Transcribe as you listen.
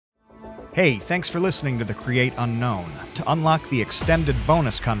Hey, thanks for listening to The Create Unknown. To unlock the extended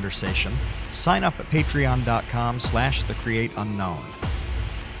bonus conversation, sign up at patreon.com/thecreateunknown.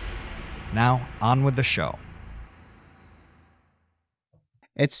 Now, on with the show.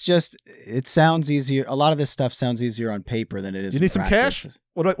 It's just, it sounds easier. A lot of this stuff sounds easier on paper than it is. You need some cash?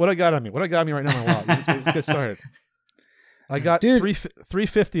 What I got on me? What I got on me right now in my wallet? Let's get started. I got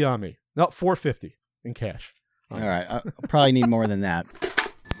 $350 on me. No, $450 in cash. All right. I'll probably need more than that.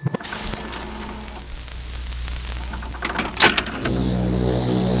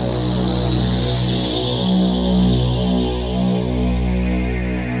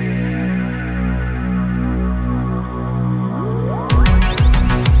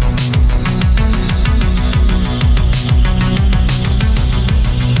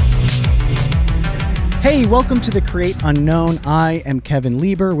 Hey, welcome to The Create Unknown. I am Kevin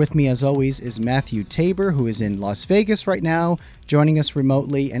Lieber. With me, as always, is Matthew Tabor, who is in Las Vegas right now, joining us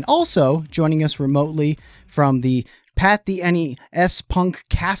remotely. And also joining us remotely from the PatTheNES Punk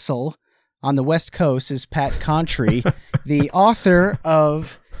Castle on the West Coast is Pat Contri, the author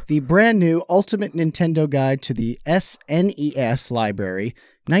of the brand new Ultimate Nintendo Guide to the NES Library,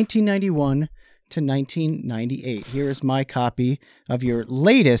 1991 to 1998. Here is my copy of your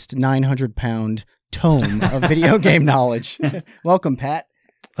latest 900-pound tome of video game knowledge. Welcome, Pat.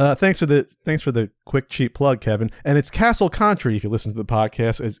 Thanks for the quick cheap plug, Kevin. And it's Castle Contri. If you listen to the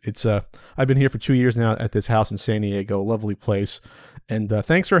podcast, it's I've been here for 2 years now at this house in San Diego, lovely place. And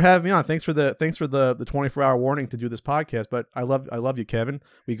thanks for having me on. Thanks for the 24-hour warning to do this podcast. But I love you, Kevin.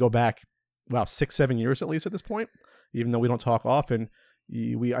 We go back 6-7 years at least at this point, even though we don't talk often.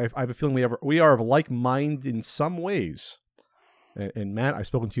 I have a feeling we are of like mind in some ways. And Matt, I've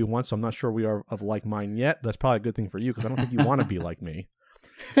spoken to you once, so I'm not sure we are of like mind yet. That's probably a good thing for you because I don't think you want to be like me.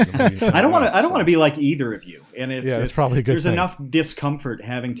 I don't want to be like either of you. And it's probably a good there's thing. Enough discomfort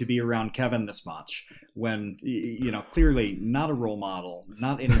having to be around Kevin this much when, clearly not a role model,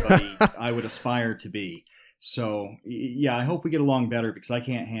 not anybody I would aspire to be. So, yeah, I hope we get along better because I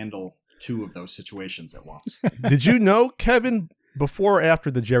can't handle two of those situations at once. Did you know Kevin before or after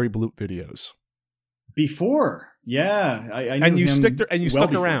the Jerry Bloop videos? Before. Yeah, I knew and you him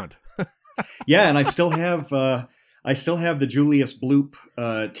stuck around. Yeah, and I still have the Julius Bloop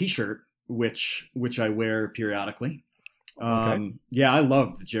T-shirt, which I wear periodically. Okay. Yeah, I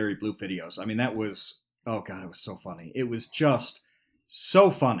love the Jerry Bloop videos. I mean, that was it was so funny. It was just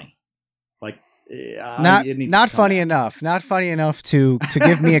so funny. Like not funny enough. Not funny enough to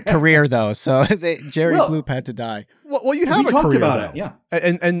give me a career though. So Jerry Bloop had to die. Well, you have a career about though. It, yeah,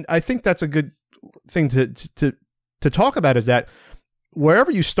 and I think that's a good thing to talk about is that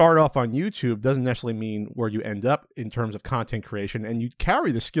wherever you start off on YouTube doesn't necessarily mean where you end up in terms of content creation, and you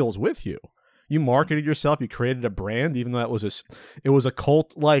carry the skills with you. You marketed yourself, you created a brand, even though it was a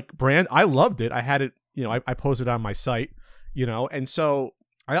cult like brand. I loved it. I had it, I posted it on my site, and so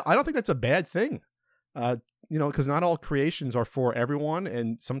I don't think that's a bad thing. Because not all creations are for everyone,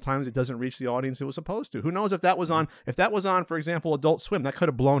 and sometimes it doesn't reach the audience it was supposed to. Who knows if that was on, for example, Adult Swim, that could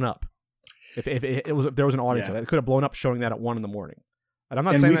have blown up. If there was an audience, it could have blown up showing that at 1 a.m. And I'm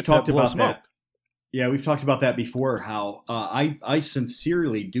not saying that to blow smoke. Yeah, we've talked about that before. How I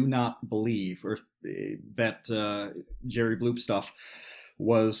sincerely do not believe that Jerry Bloop stuff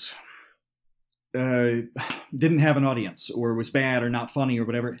was didn't have an audience or was bad or not funny or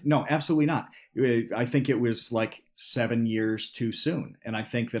whatever. No, absolutely not. I think it was like 7 years too soon, and I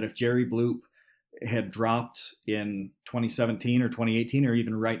think that if Jerry Bloop had dropped in 2017 or 2018 or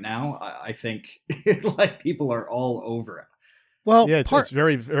even right now, I think like people are all over it. Well, yeah, it's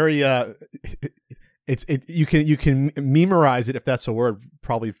very, very, you can memorize it, if that's a word,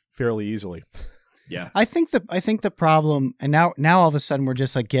 probably fairly easily. Yeah. I think the problem, and now all of a sudden we're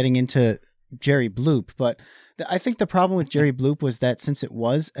just like getting into Jerry Bloop, but I think the problem with Jerry Bloop was that since it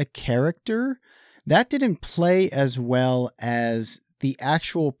was a character, that didn't play as well as the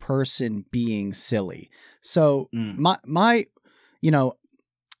actual person being silly. So my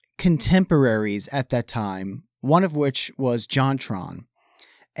contemporaries at that time, one of which was JonTron.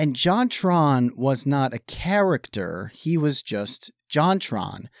 And JonTron was not a character. He was just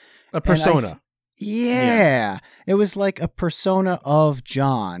JonTron. A persona. It was like a persona of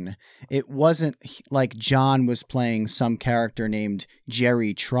John. It wasn't like John was playing some character named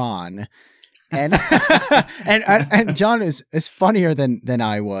Jerry Tron. And and John is funnier than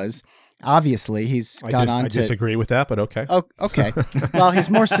I was. Obviously, he's gone on to... I disagree with that, but okay. Oh, okay. Well, he's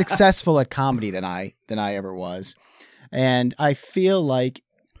more successful at comedy than I ever was. And I feel like,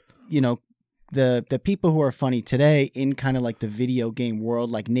 the people who are funny today in kind of like the video game world,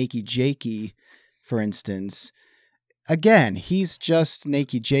 like Nakey Jakey, for instance, again, he's just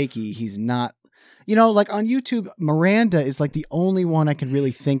Nakey Jakey. He's not, you know, like on YouTube, Miranda is like the only one I can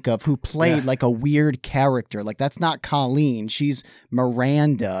really think of who played like a weird character. Like that's not Colleen, she's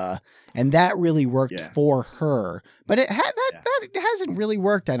Miranda, and that really worked for her. But it that hasn't really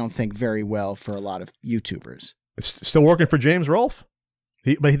worked, I don't think, very well for a lot of YouTubers. It's still working for James Rolfe.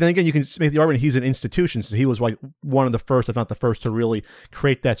 But then again, you can make the argument he's an institution, so he was like one of the first, if not the first, to really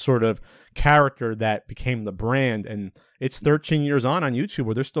create that sort of character that became the brand. And it's 13 years on YouTube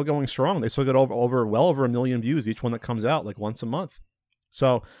where they're still going strong. They still get well over 1 million views each one that comes out, like once a month.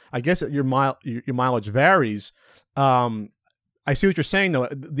 So I guess your mileage varies. I see what you're saying though.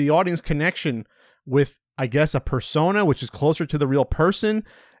 The audience connection with, I guess, a persona, which is closer to the real person.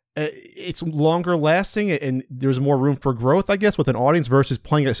 It's longer lasting and there's more room for growth, I guess, with an audience versus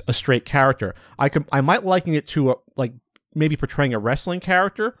playing a straight character. I might liken it to like maybe portraying a wrestling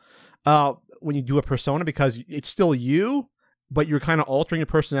character when you do a persona, because it's still you, but you're kind of altering your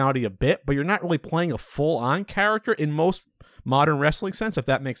personality a bit, but you're not really playing a full-on character in most modern wrestling sense, if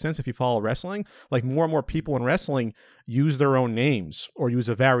that makes sense. If you follow wrestling, like more and more people in wrestling use their own names or use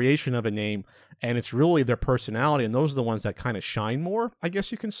a variation of a name, and it's really their personality, and those are the ones that kind of shine more, I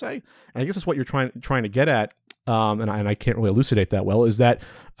guess you can say. And I guess that's what you're trying to get at, and I can't really elucidate that well, is that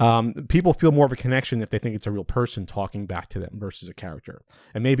people feel more of a connection if they think it's a real person talking back to them versus a character.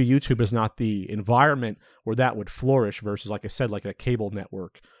 And maybe YouTube is not the environment where that would flourish versus, like I said, like a cable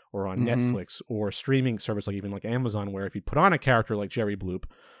network or on Netflix or a streaming service like even like Amazon, where if you put on a character like Jerry Bloop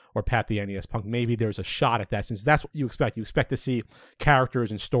or PatTheNESPunk, maybe there's a shot at that, since that's what you expect. You expect to see characters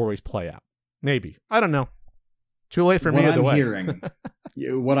and stories play out. Maybe. I don't know. Too late for me either way.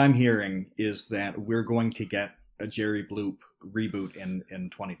 What I'm hearing is that we're going to get a Jerry Bloop reboot in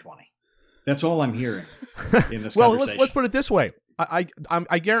 2020. That's all I'm hearing in this well, conversation. let's put it this way.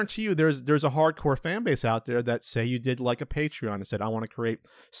 I guarantee you there's a hardcore fan base out there that say you did like a Patreon and said, I want to create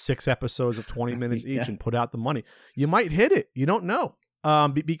 6 episodes of 20 minutes each and put out the money. You might hit it. You don't know.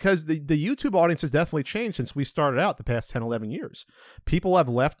 Because the YouTube audience has definitely changed since we started out the past 10, 11 years. People have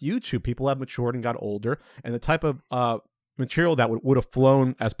left YouTube. People have matured and got older. And the type of material that would have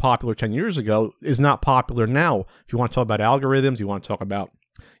flown as popular 10 years ago is not popular now. If you want to talk about algorithms, you want to talk about,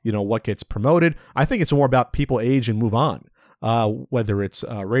 you know, what gets promoted. I think it's more about people age and move on. Whether it's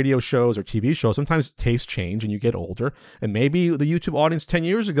radio shows or TV shows, sometimes tastes change and you get older. And maybe the YouTube audience 10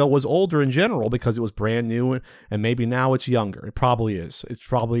 years ago was older in general because it was brand new, and maybe now it's younger. It probably is. It's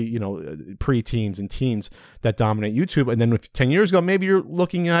probably, you know, preteens and teens that dominate YouTube. And then 10 years ago, maybe you're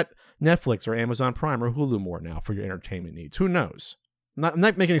looking at Netflix or Amazon Prime or Hulu more now for your entertainment needs. Who knows? I'm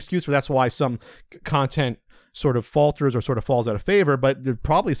not making an excuse for that's why some content sort of falters or sort of falls out of favor, but there's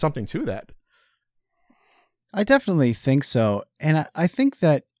probably something to that. I definitely think so. And I think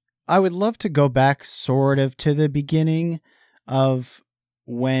that I would love to go back sort of to the beginning of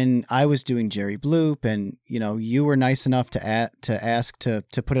when I was doing Jerry Bloop, and, you know, you were nice enough to ask to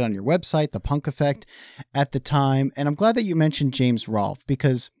put it on your website, The Punk Effect, at the time. And I'm glad that you mentioned James Rolfe,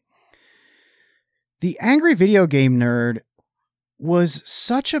 because the Angry Video Game Nerd was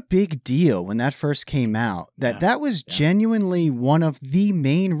such a big deal when that first came out, that was genuinely one of the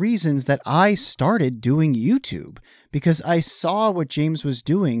main reasons that I started doing YouTube, because I saw what James was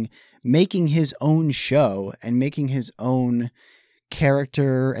doing, making his own show and making his own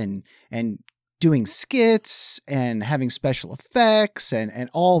character and doing skits and having special effects and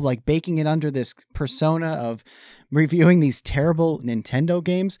all, like baking it under this persona of reviewing these terrible Nintendo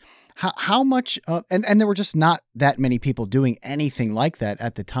games. How much, and there were just not that many people doing anything like that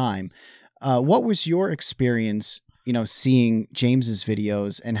at the time. What was your experience, you know, seeing James's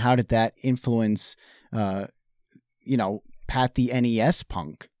videos, and how did that influence, you know,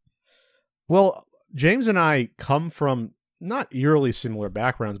 PatTheNESPunk? Well, James and I come from not eerily similar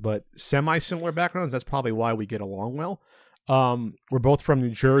backgrounds, but semi-similar backgrounds. That's probably why we get along well. We're both from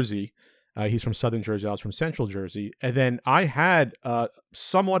New Jersey. He's from Southern Jersey. I was from Central Jersey. And then I had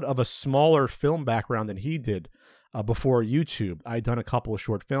somewhat of a smaller film background than he did before YouTube. I'd done a couple of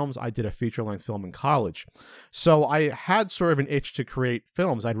short films. I did a feature-length film in college. So I had sort of an itch to create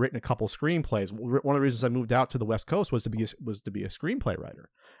films. I'd written a couple screenplays. One of the reasons I moved out to the West Coast was to be a screenplay writer,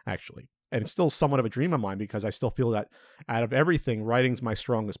 actually. And it's still somewhat of a dream of mine, because I still feel that out of everything, writing's my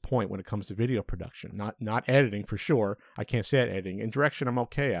strongest point when it comes to video production. Not editing, for sure. I can't say editing. And direction I'm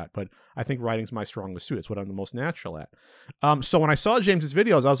okay at, but I think writing's my strongest suit. It's what I'm the most natural at. So when I saw James's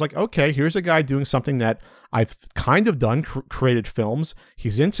videos, I was like, okay, here's a guy doing something that I've kind of done, created films.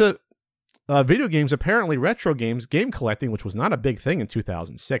 He's into video games, apparently retro games, game collecting, which was not a big thing in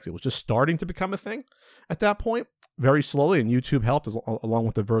 2006. It was just starting to become a thing at that point. very slowly, and YouTube helped along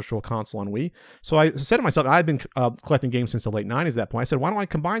with the Virtual Console on Wii. So I said to myself, I've been collecting games since the late 90s at that point. I said, why don't I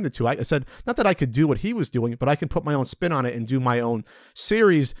combine the two? I said, not that I could do what he was doing, but I can put my own spin on it and do my own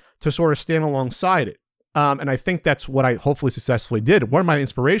series to sort of stand alongside it. And I think that's what I hopefully successfully did. One of my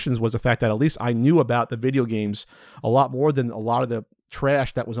inspirations was the fact that at least I knew about the video games a lot more than a lot of the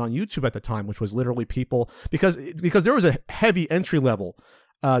trash that was on YouTube at the time, which was literally people, because there was a heavy entry level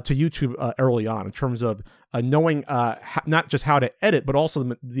to YouTube early on in terms of knowing not just how to edit, but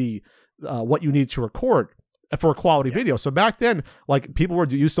also the what you need to record for a quality video. So back then, like, people were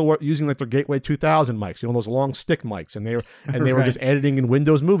used to using like their Gateway 2000 mics, you know, those long stick mics, and they were Right. just editing in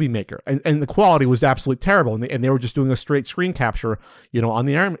Windows Movie Maker, and the quality was absolutely terrible, and they were just doing a straight screen capture, you know, on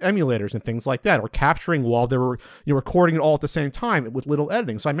the emulators and things like that, or capturing while they were, you know, recording it all at the same time with little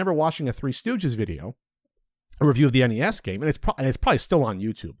editing. So I remember watching a Three Stooges video, a review of the NES game, and it's probably still on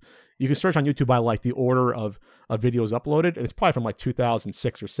YouTube. You can search on YouTube by like the order of videos uploaded, and it's probably from like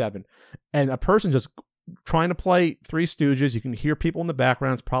 2006 or 7, and a person just trying to play Three Stooges. You can hear people in the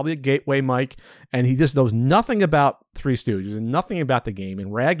background. It's probably a Gateway mic, and he just knows nothing about Three Stooges and nothing about the game,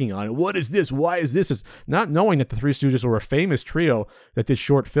 and ragging on it. What is this? Why is this? Is not knowing that the Three Stooges were a famous trio that did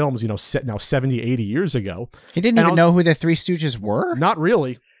short films, you know, set now 70, 80 years ago. He didn't even know who the Three Stooges were? Not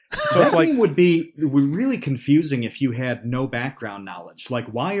really. So That it's like, thing would be really confusing if you had no background knowledge. Like,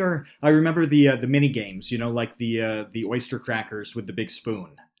 I remember the mini games, you know, like the oyster crackers with the big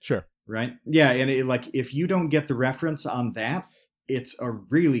spoon, sure. right? Yeah, and like, if you don't get the reference on that, it's a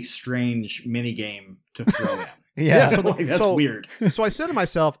really strange mini game to throw in. Yeah. So Like, that's weird. So I said to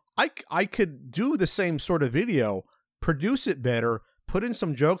myself, I could do the same sort of video, produce it better, put in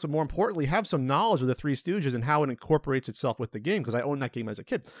some jokes, and more importantly, have some knowledge of the Three Stooges and how it incorporates itself with the game, because I owned that game as a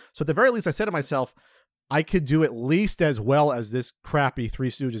kid. So at the very least, I said to myself, I could do at least as well as this crappy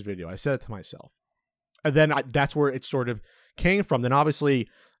Three Stooges video. I said it to myself. And then that's where it sort of came from. Then obviously,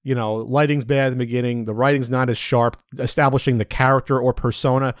 you know, lighting's bad in the beginning. The writing's not as sharp. Establishing the character or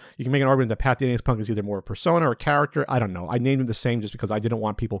persona. You can make an argument that PatTheNESPunk is either more a persona or a character. I don't know. I named him the same just because I didn't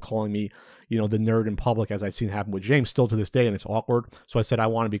want people calling me, you know, the nerd in public, as I've seen happen with James still to this day, and it's awkward. So I said I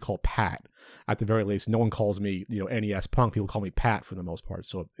want to be called Pat at the very least. No one calls me, you know, NES Punk. People call me Pat for the most part.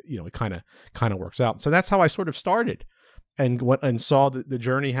 So, you know, it kind of works out. So that's how I sort of started. And saw the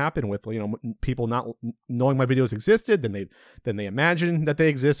journey happen with, you know, people not knowing my videos existed. Then they imagine that they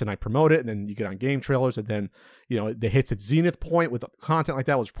exist, and I promote it, and then you get on game trailers, and then, you know, it hits its zenith point with content like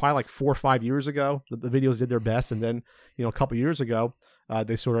that. Was probably like 4 or 5 years ago that the videos did their best, and then, you know, a couple years ago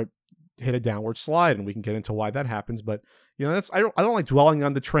they sort of hit a downward slide, and we can get into why that happens. But, you know, I don't like dwelling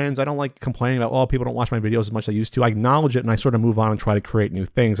on the trends. I don't like complaining about, oh, people don't watch my videos as much as I used to. I acknowledge it, and I sort of move on and try to create new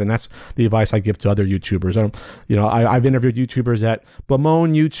things. And that's the advice I give to other YouTubers. I've interviewed YouTubers that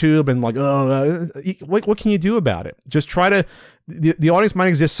bemoan YouTube and like, oh, what can you do about it? Just try to. The audience might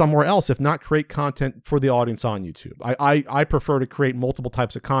exist somewhere else. If not, create content for the audience on YouTube. I prefer to create multiple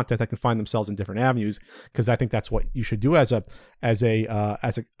types of content that can find themselves in different avenues, because I think that's what you should do as an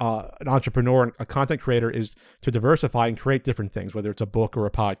entrepreneur and a content creator, is to diversify and create different things, whether it's a book or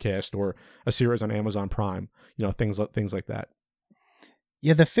a podcast or a series on Amazon Prime, you know, things like that.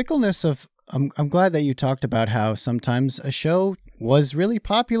 Yeah, the fickleness of I'm glad that you talked about how sometimes a show was really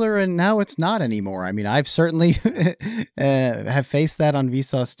popular and now it's not anymore. I mean, I've certainly have faced that on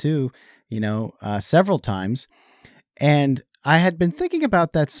Vsauce too, you know, several times. And I had been thinking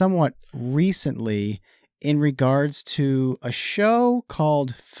about that somewhat recently in regards to a show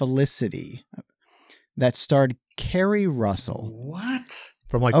called Felicity that starred Kerry Russell. What?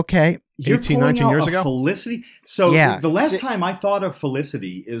 From like Okay. You're 18, pulling 19 out years a ago? Felicity. So Yeah. the last time I thought of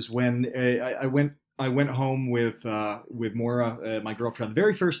Felicity is when I went home with Maura, my girlfriend, the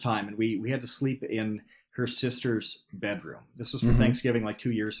very first time, and we had to sleep in her sister's bedroom. This was for Thanksgiving like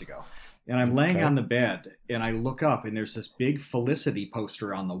 2 years ago. And I'm laying on the bed, and I look up, and there's this big Felicity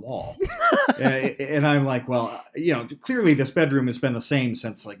poster on the wall. And I'm like, well, you know, clearly this bedroom has been the same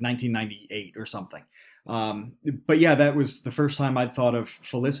since like 1998 or something. But yeah, that was the first time I'd thought of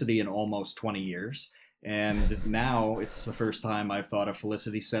Felicity in almost 20 years. And now it's the first time I've thought of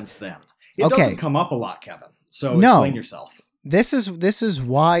Felicity since then. It doesn't come up a lot, Kevin. So explain yourself. This is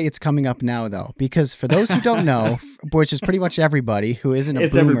why it's coming up now, though, because for those who don't know, which is pretty much everybody who isn't a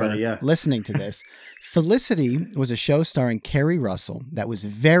boomer listening to this, Felicity was a show starring Kerry Russell that was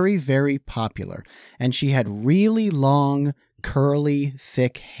very, very popular, and she had really long, curly,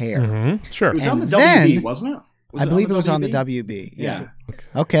 thick hair. Mm-hmm. Sure. It was on the then, WB, wasn't it? I believe it was on the WB. Yeah.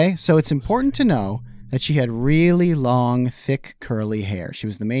 Okay, so it's important to know that she had really long, thick, curly hair. She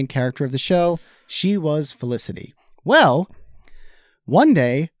was the main character of the show. She was Felicity. Well, one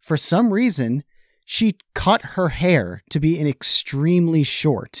day, for some reason, she cut her hair to be an extremely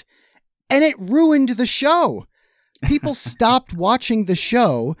short, and it ruined the show. People stopped watching the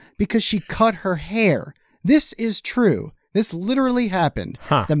show because she cut her hair. This is true. This literally happened.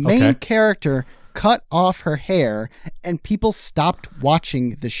 The main character cut off her hair, and people stopped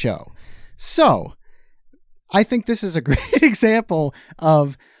watching the show. So, I think this is a great example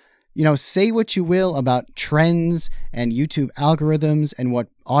of, say what you will about trends and YouTube algorithms and what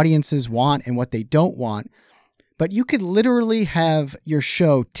audiences want and what they don't want, but you could literally have your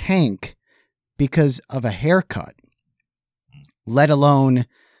show tank because of a haircut, let alone,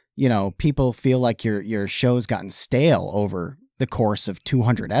 people feel like your show's gotten stale over the course of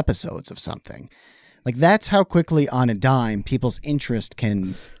 200 episodes of something. Like, that's how quickly on a dime people's interest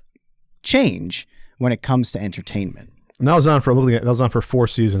can change when it comes to entertainment. And that was on for 4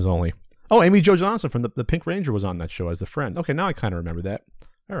 seasons only. Oh, Amy Jo Johnson from the Pink Ranger was on that show as the friend. Okay, now I kind of remember that.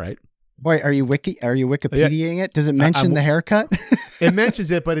 All right. Wait, are you Wikipediaing it? Does it mention the haircut? It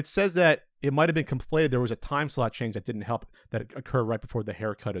mentions it, but it says that it might have been conflated. There was a time slot change that didn't help, that occurred right before the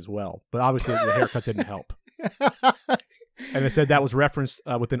haircut as well. But obviously the haircut didn't help. And it said that was referenced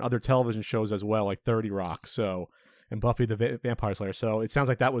within other television shows as well, like 30 Rock, and Buffy the Vampire Slayer. So it sounds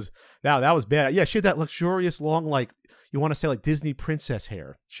like that was bad. Yeah, she had that luxurious long, like, you want to say like Disney princess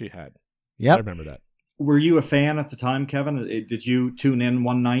hair she had. Yeah, I remember that. Were you a fan at the time, Kevin? Did you tune in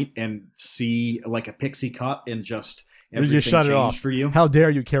one night and see like a pixie cut and just everything you shut it off for you? How dare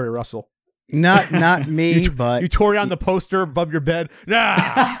you, Kerry Russell? Not me, but you tore down the poster above your bed. Nah,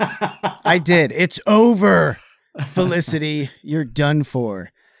 I did. It's over, Felicity. You're done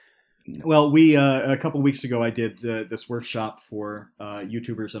for. Well, we a couple of weeks ago, I did this workshop for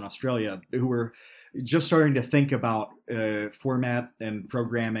YouTubers in Australia who were just starting to think about format and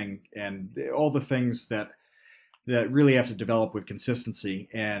programming and all the things that really have to develop with consistency.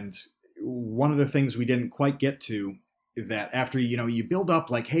 And one of the things we didn't quite get to, that after you build up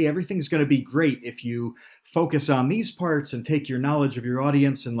like, hey, everything's going to be great if you focus on these parts and take your knowledge of your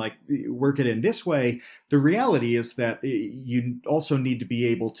audience and like work it in this way. The reality is that you also need to be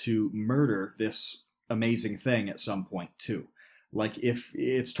able to murder this amazing thing at some point too. Like, if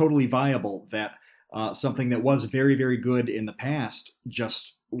it's totally viable that something that was very, very good in the past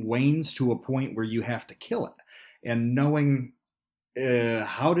just wanes to a point where you have to kill it, and knowing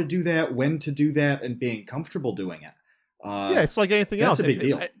how to do that, when to do that, and being comfortable doing it. Yeah, it's like anything else. That's a big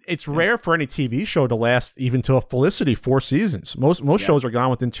deal. It's rare for any TV show to last even to a Felicity 4 seasons. Most shows are gone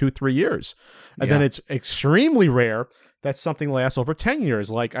within 2-3 years. And then it's extremely rare that something lasts over 10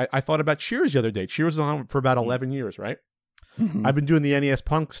 years. Like I thought about Cheers the other day. Cheers was on for about 11 years, right? Mm-hmm. I've been doing the NES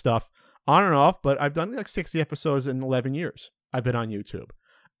Punk stuff on and off, but I've done like 60 episodes in 11 years. I've been on YouTube.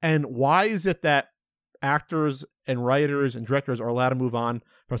 And why is it that actors and writers and directors are allowed to move on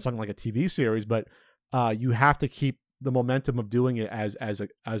from something like a TV series, but you have to keep the momentum of doing it as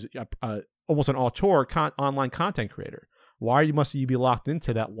almost an auteur online content creator? Why must you be locked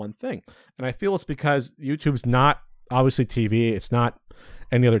into that one thing? And I feel it's because YouTube's not obviously TV. It's not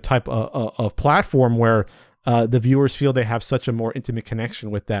any other type of platform where the viewers feel they have such a more intimate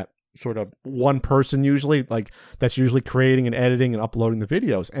connection with that sort of one person, usually, like that's usually creating and editing and uploading the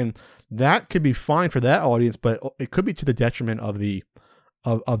videos. And that could be fine for that audience, but it could be to the detriment of the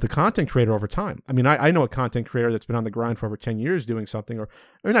content creator over time. I mean, I know a content creator that's been on the grind for over 10 years doing something, or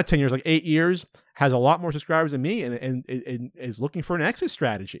not 10 years, like 8 years, has a lot more subscribers than me, and is looking for an exit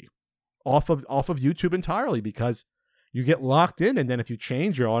strategy off of YouTube entirely, because you get locked in, and then if you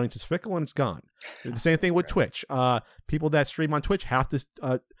change, your audience is fickle and it's gone. The same thing with Twitch. People that stream on Twitch have to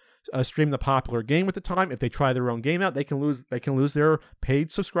stream the popular game at the time. If they try their own game out, they can lose their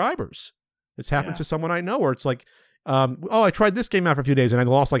paid subscribers. It's happened to someone I know where it's like, I tried this game out for a few days and I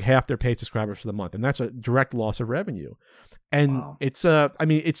lost like half their paid subscribers for the month, and that's a direct loss of revenue. And it's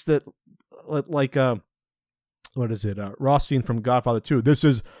it's the like what is it? Rothstein from Godfather 2. This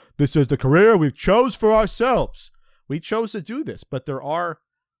is the career we chose for ourselves. We chose to do this, but there are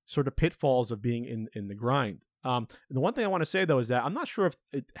sort of pitfalls of being in the grind. The one thing I want to say though is that I'm not sure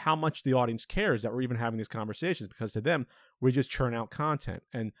how much the audience cares that we're even having these conversations, because to them we just churn out content,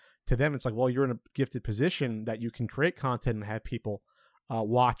 and to them it's like, well, you're in a gifted position that you can create content and have people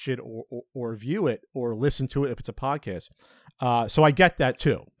watch it or view it or listen to it if it's a podcast. So I get that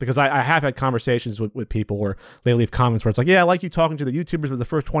too, because I have had conversations with people where they leave comments where it's like, yeah, I like you talking to the YouTubers, but the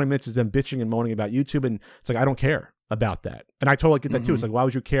first 20 minutes is them bitching and moaning about YouTube, and it's like, I don't care about that. And I totally get that too. It's like, why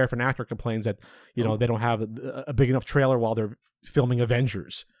would you care if an actor complains that they don't have a big enough trailer while they're filming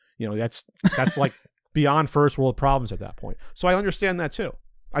Avengers? That's like beyond first world problems at that point. So I understand that too.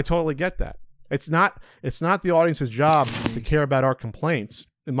 I totally get that. It's not the audience's job to care about our complaints.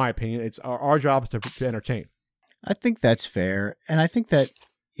 in my opinion. It's our job is to entertain. I think that's fair. And I think that,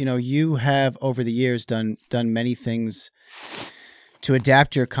 you have over the years done many things to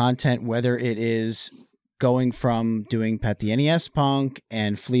adapt your content, whether it is going from doing PatTheNESPunk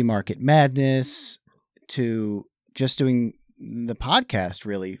and Flea Market Madness to just doing the podcast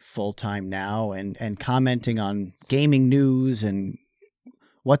really full time now and commenting on gaming news and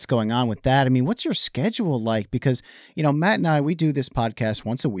what's going on with that. I mean, what's your schedule like? Because, Matt and I, we do this podcast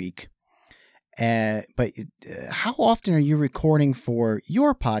once a week. But how often are you recording for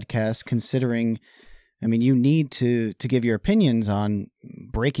your podcast, considering, you need to give your opinions on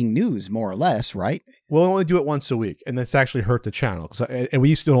breaking news, more or less, right? We'll only do it once a week, and that's actually hurt the channel. And we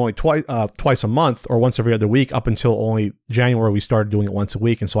used to do it only twice a month or once every other week up until only January we started doing it once a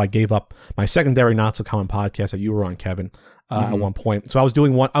week. And so I gave up my secondary Not So Common podcast that you were on, Kevin, at one point. So I was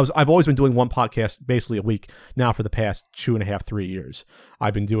doing I've always been doing one podcast basically a week now for the past 2.5, 3 years.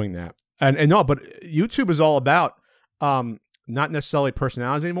 I've been doing that. And no, but YouTube is all about not necessarily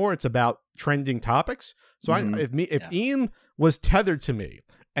personalities anymore. It's about trending topics. So if Ian was tethered to me,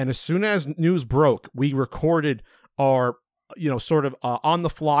 and as soon as news broke, we recorded our sort of on the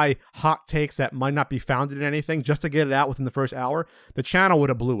fly hot takes that might not be founded in anything, just to get it out within the first hour, the channel would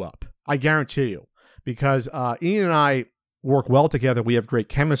have blew up. I guarantee you, because Ian and I work well together. We have great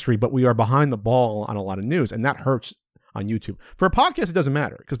chemistry, but we are behind the ball on a lot of news, and that hurts on YouTube. For a podcast, it doesn't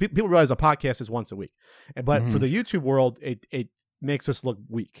matter because people realize a podcast is once a week. But for the YouTube world, it makes us look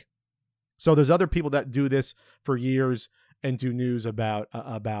weak. So there's other people that do this for years and do news about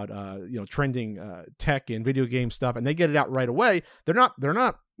trending tech and video game stuff, and they get it out right away. They're not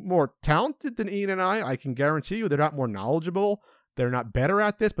more talented than Ian and I can guarantee you. They're not more knowledgeable. They're not better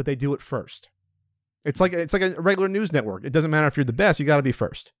at this, but they do it first. It's like a regular news network. It doesn't matter if you're the best. You got to be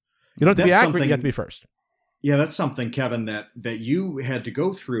first. You don't have to be accurate. You have to be first. Yeah, that's something, Kevin, that you had to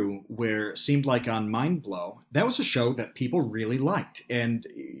go through where it seemed like on Mind Blow, that was a show that people really liked. And,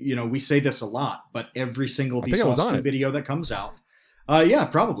 we say this a lot, but every single Vsauce video that comes out, yeah,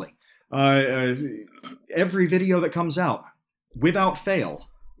 probably. Every video that comes out, without fail,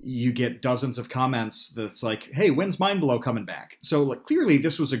 you get dozens of comments that's like, hey, when's Mind Blow coming back? So clearly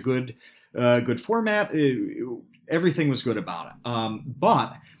this was a good format. Everything was good about it.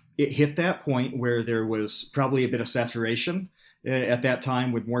 But it hit that point where there was probably a bit of saturation at that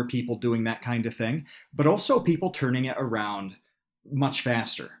time with more people doing that kind of thing, but also people turning it around much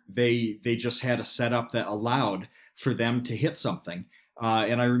faster. They just had a setup that allowed for them to hit something.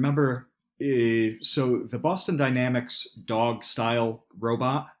 And I remember, so the Boston Dynamics dog style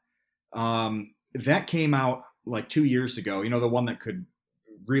robot, that came out like 2 years ago, the one that could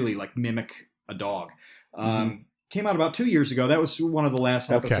really mimic a dog. Came out about 2 years ago. That was one of the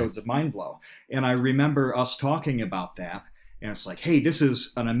last episodes of Mind Blow. And I remember us talking about that. And it's like, hey, this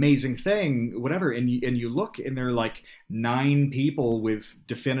is an amazing thing, whatever. And you look, and there are 9 people with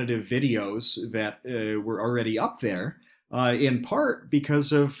definitive videos that were already up there, in part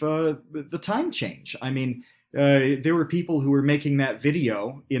because of the time change. I mean, there were people who were making that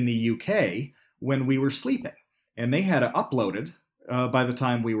video in the UK when we were sleeping. And they had it uploaded by the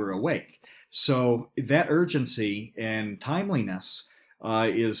time we were awake. So that urgency and timeliness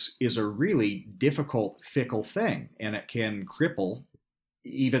is a really difficult, fickle thing, and it can cripple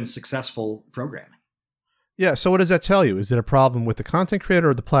even successful programming. Yeah, so what does that tell you? Is it a problem with the content creator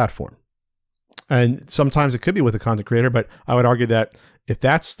or the platform? And sometimes it could be with the content creator, but I would argue that if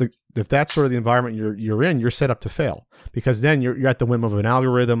that's sort of the environment you're in, you're set up to fail, because then you're at the whim of an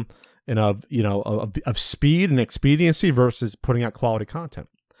algorithm and of speed and expediency versus putting out quality content.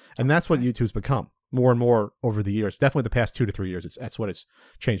 And that's what YouTube's become more and more over the years. Definitely the past 2 to 3 years, that's what it's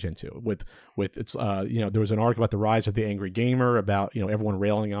changed into. With it's there was an article about the rise of the angry gamer, about everyone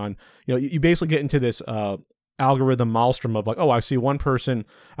railing on you basically get into this algorithm maelstrom of I see one person.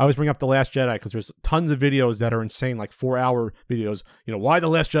 I always bring up The Last Jedi because there's tons of videos that are insane, 4-hour videos. Why The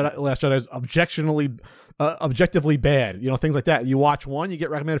Last Jedi is objectively bad. Things like that. You watch one, you get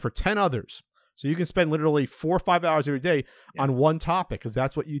recommended for 10 others. So you can spend literally 4 or 5 hours every day on one topic, because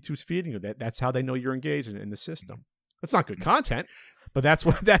that's what YouTube's feeding you. That's how they know you're engaged in the system. That's not good content, but that's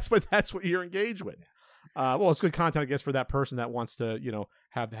what you're engaged with. Well, it's good content, I guess, for that person that wants to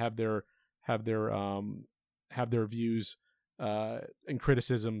have their views and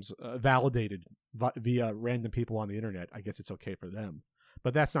criticisms validated via random people on the internet. I guess it's okay for them,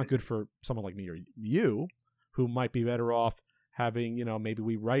 but that's not good for someone like me or you, who might be better off having maybe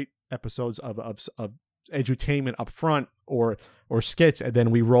we write episodes of edutainment up front or skits, and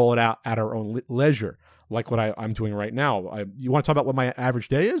then we roll it out at our own leisure, like what I'm doing right now. You want to talk about what my average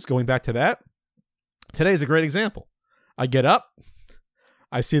day is? Going back to that, today is a great example. I get up,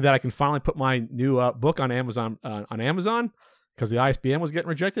 I see that I can finally put my new book on Amazon because the ISBN was getting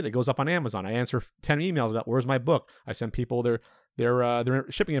rejected. It goes up on Amazon. I answer 10 emails about where's my book. I send people their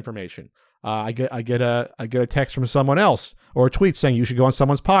shipping information. I get a text from someone else or a tweet saying you should go on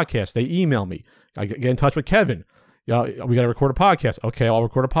someone's podcast. They email me. I get in touch with Kevin. We got to record a podcast. Okay, I'll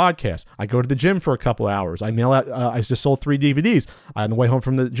record a podcast. I go to the gym for a couple hours. I mail out. I just sold 3 DVDs. On the way home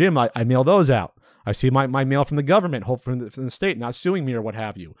from the gym, I mail those out. I see my mail from the government, hopefully from the state, not suing me or what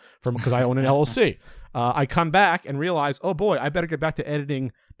have you, because I own an LLC. I come back and realize, oh boy, I better get back to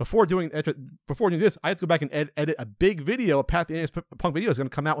editing. Before doing this, I have to go back and edit a big video. A PatTheNESPunk video is going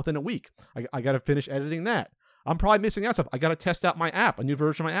to come out within a week. I got to finish editing that. I'm probably missing out stuff. I got to test out my app. A new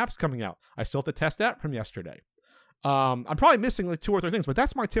version of my app's coming out. I still have to test that from yesterday. I'm probably missing like 2 or 3 things, but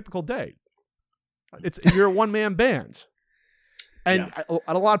that's my typical day. You're a one-man band. And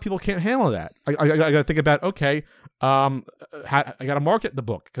a lot of people can't handle that. I got to think about, okay, I got to market the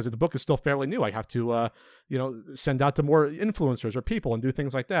book because the book is still fairly new. I have to, send out to more influencers or people and do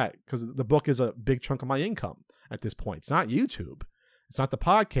things like that because the book is a big chunk of my income at this point. It's not YouTube. It's not the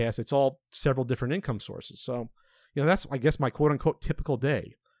podcast. It's all several different income sources. So, that's, I guess, my quote unquote typical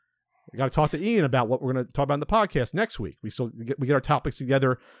day. We got to talk to Ian about what we're going to talk about in the podcast next week. We get our topics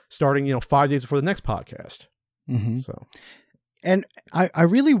together starting, 5 days before the next podcast. Mm-hmm. So. And I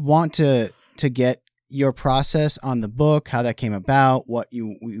really want to get your process on the book, how that came about, what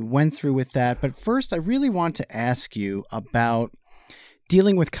you went through with that. But first, I really want to ask you about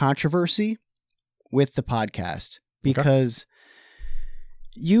dealing with controversy with the podcast, because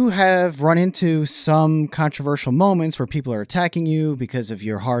you have run into some controversial moments where people are attacking you because of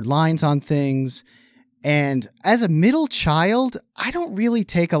your hard lines on things. And as a middle child, I don't really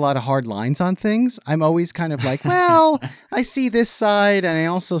take a lot of hard lines on things. I'm always kind of like, well, I see this side and I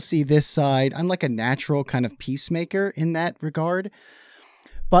also see this side. I'm like a natural kind of peacemaker in that regard.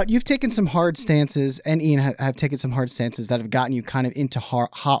 But you've taken some hard stances, and Ian have taken some hard stances that have gotten you kind of into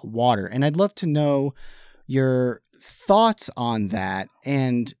hot water. And I'd love to know your thoughts on that.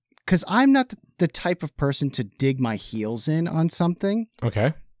 And because I'm not the type of person to dig my heels in on something.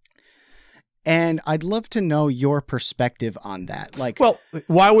 Okay. And I'd love to know your perspective on that. Like, well,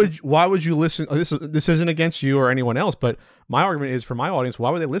 why would you listen? This isn't against you or anyone else, but my argument is for my audience,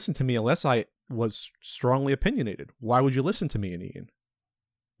 why would they listen to me unless I was strongly opinionated? Why would you listen to me and Ian?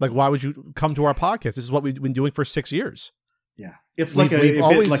 Like, why would you come to our podcast? This is what we've been doing for 6 years. Yeah. It's like a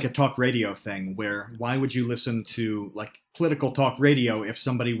bit like a talk radio thing where why would you listen to like political talk radio if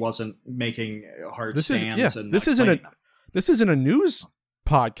somebody wasn't making hard stands? This isn't a news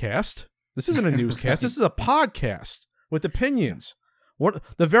podcast. This isn't a newscast. This is a podcast with opinions.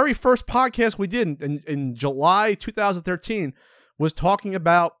 The very first podcast we did in July 2013 was talking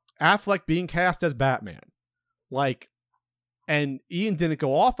about Affleck being cast as Batman. And Ian didn't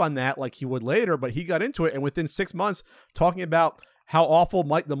go off on that like he would later, but he got into it. And within 6 months, talking about how awful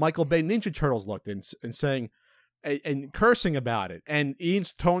the Michael Bay Ninja Turtles looked and saying and cursing about it. And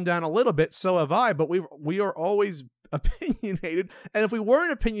Ian's toned down a little bit. So have I. But we are always opinionated. And if we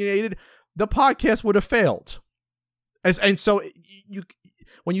weren't opinionated, the podcast would have failed. And so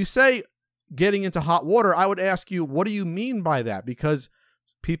when you say getting into hot water, I would ask you, what do you mean by that? Because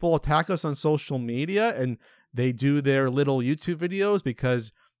people attack us on social media and they do their little YouTube videos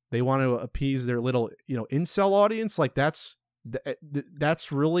because they want to appease their little, incel audience. Like that's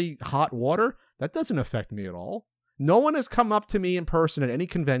really hot water. That doesn't affect me at all. No one has come up to me in person at any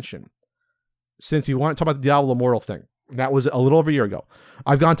convention since you want to talk about the Diablo Immortal thing. That was a little over a year ago.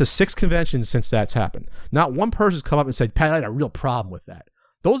 I've gone to 6 conventions since that's happened. Not one person's come up and said, Pat, I had a real problem with that.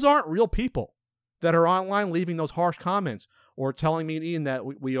 Those aren't real people that are online leaving those harsh comments or telling me and Ian that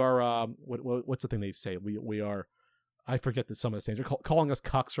we are, what's the thing they say? We are, I forget some of the things. They're calling us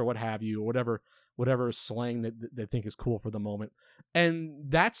cucks or what have you, or whatever slang that they think is cool for the moment.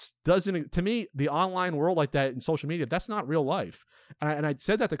 And to me, the online world like that in social media, that's not real life. And I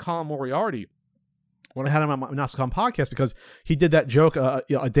said that to Colin Moriarty when I had him on my NESCOM podcast, because he did that joke,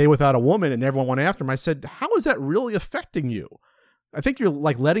 a day without a woman, and everyone went after him. I said, how is that really affecting you? I think you're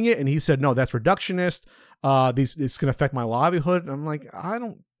like letting it. And he said, no, that's reductionist. It's going to affect my livelihood. And I'm like, I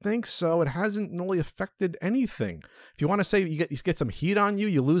don't think so. It hasn't really affected anything. If you want to say you get some heat on you,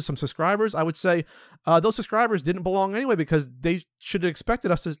 you lose some subscribers, I would say those subscribers didn't belong anyway, because they should have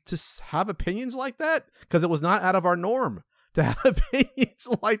expected us to have opinions like that, because it was not out of our norm to have opinions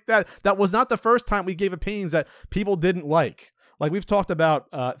like that. That was not the first time we gave opinions that people didn't like. Like we've talked about,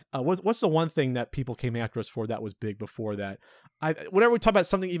 what's the one thing that people came after us for that was big before that? Whenever we talk about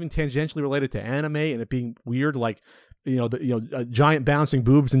something even tangentially related to anime and it being weird, like giant bouncing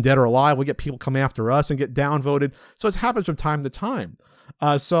boobs in Dead or Alive, we get people come after us and get downvoted. So it happens from time to time.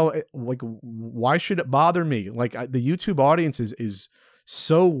 Like, why should it bother me? Like, the YouTube audience is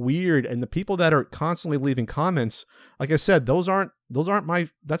so weird, and the people that are constantly leaving comments, like I said, that's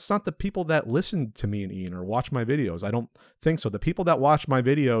not the people that listen to me and Ian or watch my videos. I don't think so. The people that watch my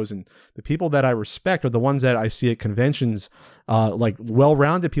videos and the people that I respect are the ones that I see at conventions, like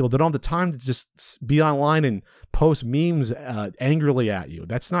well-rounded people that don't have the time to just be online and post memes angrily at you.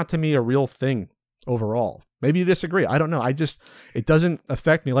 That's not, to me, a real thing overall. Maybe you disagree. I don't know. It doesn't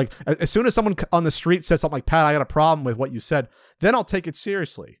affect me. Like, as soon as someone on the street says something like, Pat, I got a problem with what you said, then I'll take it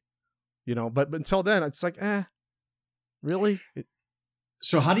seriously, but until then it's like, really?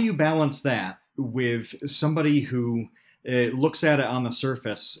 So how do you balance that with somebody who looks at it on the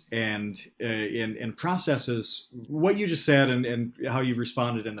surface and processes what you just said and how you've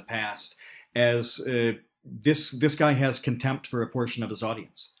responded in the past as this guy has contempt for a portion of his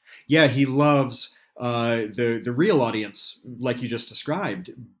audience. Yeah, he loves the real audience, like you just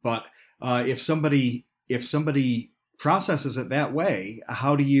described. But if somebody processes it that way,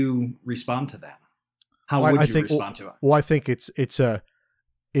 how do you respond to that? How would you respond to it? Well, I think it's a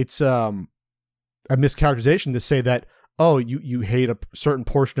mischaracterization to say that, oh, you hate a certain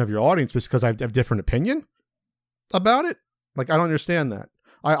portion of your audience because I have a different opinion about it. Like, I don't understand that.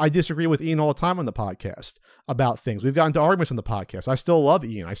 I disagree with Ian all the time on the podcast about things. We've gotten into arguments on the podcast. I still love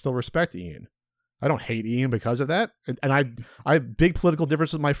Ian. I still respect Ian. I don't hate Ian because of that. And I have big political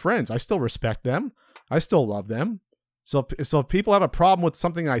differences with my friends. I still respect them. I still love them. So if people have a problem with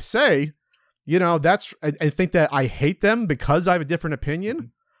something I say, I think that I hate them because I have a different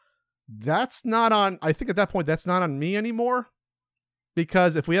opinion. That's not on, I think at that point, that's not on me anymore.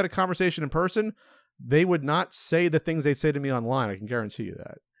 Because if we had a conversation in person, they would not say the things they'd say to me online. I can guarantee you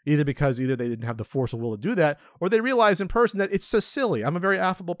that. Either they didn't have the force of will to do that, or they realize in person that it's so silly. I'm a very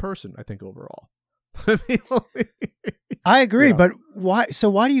affable person, I think, overall. I agree, but why? So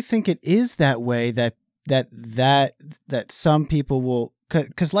why do you think it is that way? That some people will,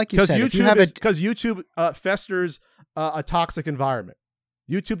 because like you said, because YouTube festers a toxic environment.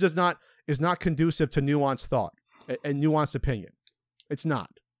 YouTube is not conducive to nuanced thought and nuanced opinion. It's not.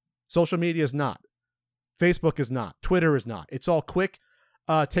 Social media is not. Facebook is not. Twitter is not. It's all quick.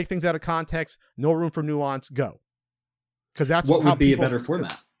 Take things out of context. No room for nuance. Go. Because that's what would be a better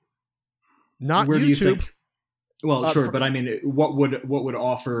format. Not Where YouTube. Do you think? Well, sure, but I mean, what would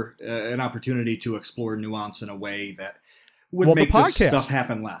offer an opportunity to explore nuance in a way that would make this stuff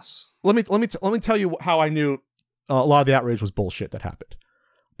happen less? Let me tell you how I knew a lot of the outrage was bullshit that happened,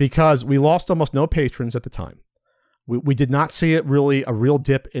 because we lost almost no patrons at the time. We did not see a real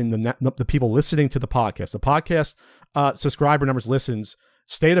dip in the people listening to the podcast. The podcast subscriber numbers, listens,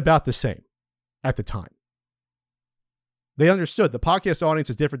 stayed about the same at the time. They understood the podcast audience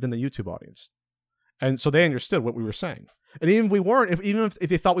is different than the YouTube audience. And so they understood what we were saying. And even if we weren't, if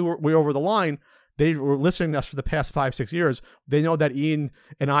they thought we were over the line, they were listening to us for the past 5-6 years. They know that Ian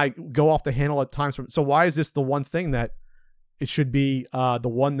and I go off the handle at times. So why is this the one thing that it should be the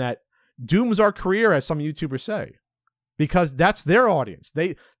one that dooms our career, as some YouTubers say? Because that's their audience.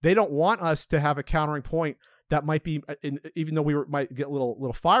 They don't want us to have a countering point that might be, even though might get a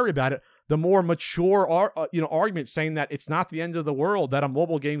little fiery about it, the more mature argument saying that it's not the end of the world that a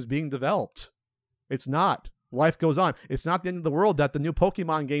mobile game's being developed. It's not. Life goes on. It's not the end of the world that the new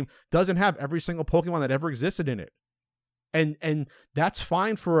Pokemon game doesn't have every single Pokemon that ever existed in it. And that's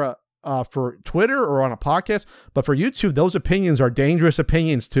fine for Twitter or on a podcast, but for YouTube, those opinions are dangerous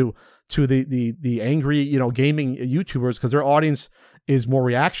opinions to the angry, gaming YouTubers, because their audience is more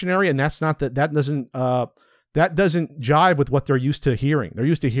reactionary, and that doesn't jive with what they're used to hearing. They're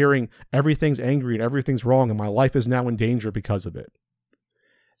used to hearing everything's angry and everything's wrong, and my life is now in danger because of it.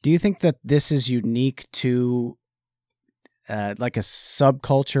 Do you think that this is unique to like a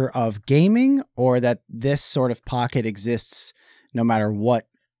subculture of gaming, or that this sort of pocket exists no matter what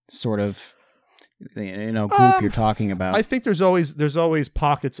sort of group you're talking about? I think there's always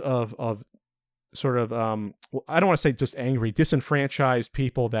pockets of sort of I don't want to say just angry, disenfranchised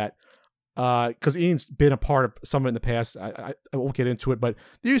people that because Ian's been a part of some in the past. I won't get into it, but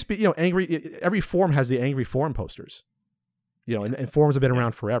there used to be angry. Every forum has the angry forum posters. And forums have been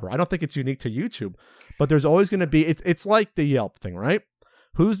around forever. I don't think it's unique to YouTube, but there's always going to be, it's like the Yelp thing, right?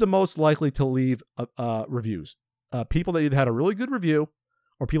 Who's the most likely to leave reviews? People that either had a really good review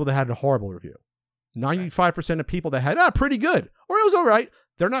or people that had a horrible review. 95% of people that had, pretty good, or it was all right,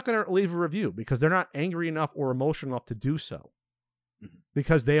 they're not going to leave a review because they're not angry enough or emotional enough to do so.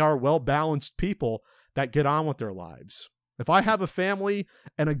 Because they are well-balanced people that get on with their lives. If I have a family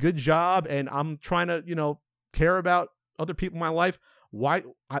and a good job and I'm trying to, care about other people in my life, why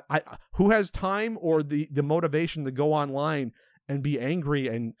who has time or the motivation to go online and be angry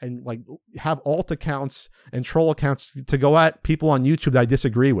and like have alt accounts and troll accounts to go at people on YouTube that I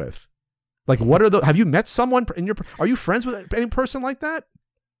disagree with. Like, what are the? Have you met someone in your? Are you friends with any person like that?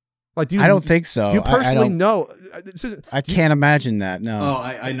 Like, do you? I don't think so. Do you personally I don't- know? I can't imagine that. No. Oh,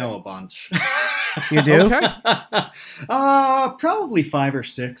 I know a bunch. You do? Okay. Probably 5 or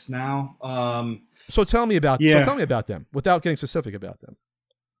 6 now. So tell me about. Yeah. So tell me about them without getting specific about them.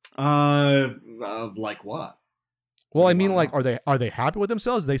 Like what? Well, I mean, like, are they happy with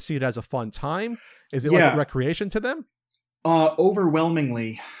themselves? Do they see it as a fun time? Is it like a recreation to them?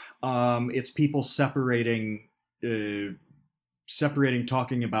 Overwhelmingly, it's people separating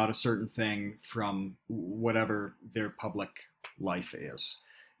talking about a certain thing from whatever their public life is,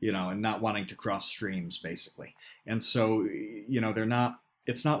 and not wanting to cross streams, basically. And so,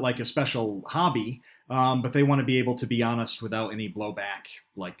 it's not like a special hobby, but they want to be able to be honest without any blowback,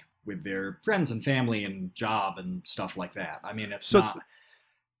 like with their friends and family and job and stuff like that. I mean, it's not.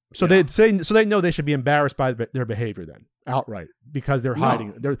 So they know they should be embarrassed by their behavior then, outright, because they're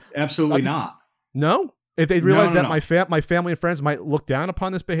hiding. They're absolutely not. No, if they realize that no. my family and friends might look down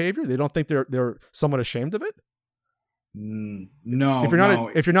upon this behavior, they don't think they're somewhat ashamed of it. No.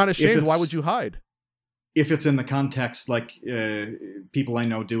 If you're not ashamed, why would you hide? If it's in the context, like people I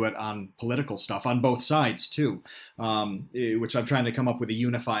know do it on political stuff on both sides too, which I'm trying to come up with a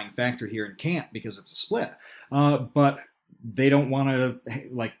unifying factor here and can't because it's a split. But they don't want to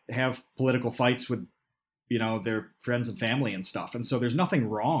like have political fights with, their friends and family and stuff. And so there's nothing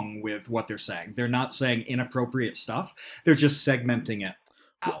wrong with what they're saying. They're not saying inappropriate stuff. They're just segmenting it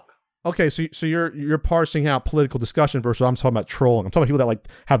out. Okay, so you're parsing out political discussion versus I'm talking about trolling. I'm talking about people that like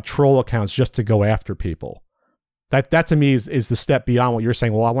have troll accounts just to go after people. That to me is the step beyond what you're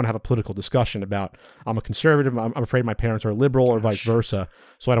saying. Well, I want to have a political discussion about I'm a conservative. I'm afraid my parents are liberal or vice versa,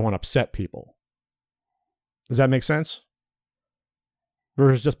 so I don't want to upset people. Does that make sense?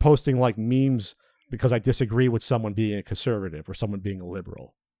 Versus just posting like memes because I disagree with someone being a conservative or someone being a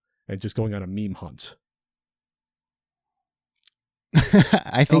liberal, and just going on a meme hunt.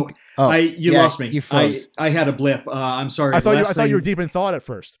 I think you lost me. You froze. I had a blip. I'm sorry. I thought you were deep in thought at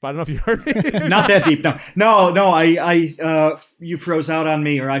first, but I don't know if you heard me. Not that deep. No. You froze out on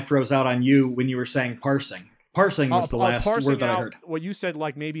me, or I froze out on you when you were saying parsing. Parsing was the last word that I heard. What you said,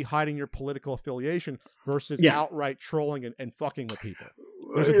 like maybe hiding your political affiliation versus outright trolling and fucking with people.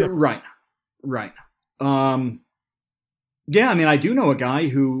 There's a difference. Right. Yeah, I mean, I do know a guy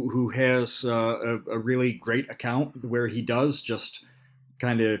who has a really great account where he does just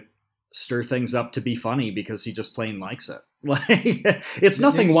kind of stir things up to be funny because he just plain likes it. Like, it's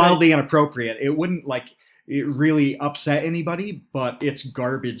nothing wildly inappropriate. It wouldn't it really upset anybody, but it's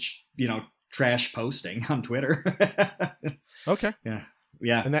garbage, trash posting on Twitter. Okay.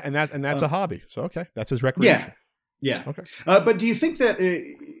 Yeah. And that's a hobby. So okay, that's his recreation. Yeah. Okay. But do you think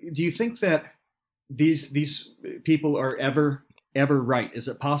that these people are ever right? Is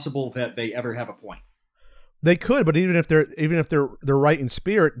it possible that they ever have a point? They could, but even if they're right in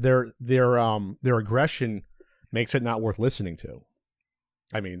spirit, their aggression makes it not worth listening to.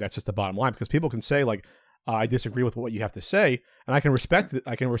 I mean, that's just the bottom line, because people can say like, I disagree with what you have to say, and I can respect it.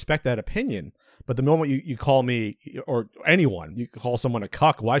 I can respect that opinion. But the moment you call me or anyone, you call someone a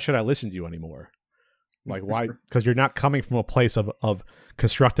cuck, why should I listen to you anymore? Like, why? Because you're not coming from a place of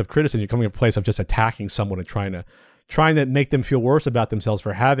constructive criticism. You're coming from a place of just attacking someone and trying to make them feel worse about themselves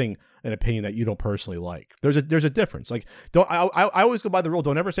for having an opinion that you don't personally like. There's a difference. Like, I always go by the rule: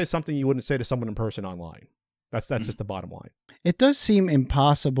 don't ever say something you wouldn't say to someone in person online. That's just the bottom line. It does seem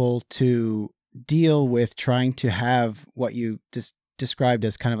impossible to deal with trying to have what you just described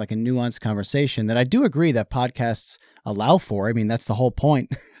as kind of like a nuanced conversation that I do agree that podcasts allow for. I mean, that's the whole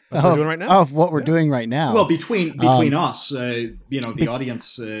point. That's what we're doing right now. Of what we're doing right now. Well, between us, the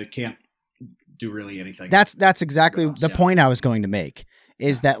audience can't do really anything. That's exactly the point I was going to make.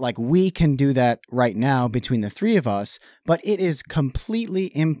 Is that like we can do that right now between the three of us, but it is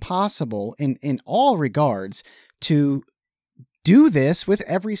completely impossible in all regards to do this with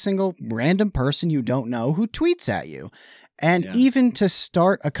every single random person you don't know who tweets at you. And even to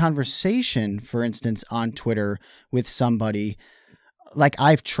start a conversation, for instance, on Twitter with somebody, like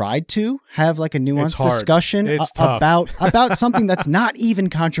I've tried to have like a nuanced discussion about something that's not even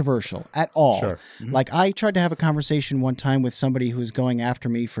controversial at all. Sure. Mm-hmm. Like I tried to have a conversation one time with somebody who was going after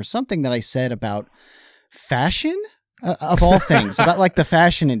me for something that I said about fashion. Of all things, about like the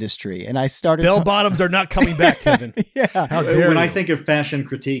fashion industry. And I started... Bell bottoms are not coming back, Kevin. When I think of fashion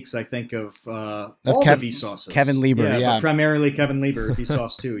critiques, I think of all the Vsauces. Kevin Lieber, But primarily Kevin Lieber,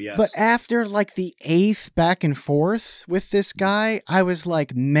 Vsauce too, yes. But after like the 8th back and forth with this guy, I was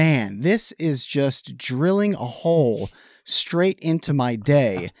like, man, this is just drilling a hole straight into my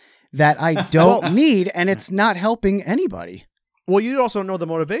day that I don't need, and it's not helping anybody. Well, you also know the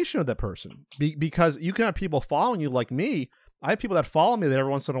motivation of that person because you can have people following you like me. I have people that follow me that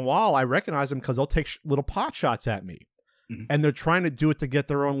every once in a while I recognize them because they'll take little pot shots at me. And they're trying to do it to get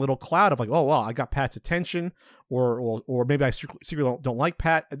their own little clout of like, oh, well, I got Pat's attention, or maybe I secretly don't like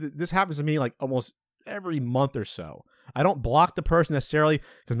Pat. This happens to me like almost every month or so. I don't block the person necessarily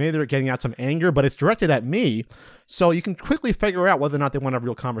because maybe they're getting out some anger, but it's directed at me. So you can quickly figure out whether or not they want a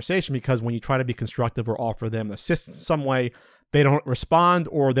real conversation, because when you try to be constructive or offer them assistance in some way, they don't respond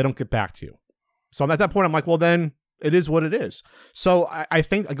or they don't get back to you. So at that point, I'm like, well, then it is what it is. So I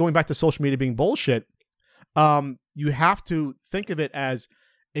think going back to social media being bullshit, you have to think of it as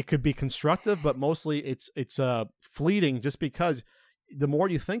it could be constructive, but mostly it's fleeting, just because the more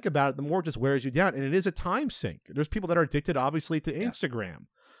you think about it, the more it just wears you down. And it is a time sink. There's people that are addicted, obviously, to Instagram.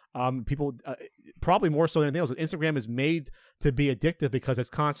 People probably more so than anything else. Instagram is made to be addictive because it's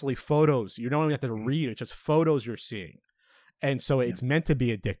constantly photos. You don't even have to read. It's just photos you're seeing. And so it's meant to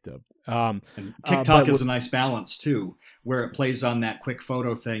be addictive. And TikTok is a nice balance too, where it plays on that quick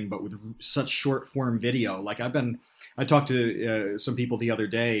photo thing, but with such short form video. Like I talked to some people the other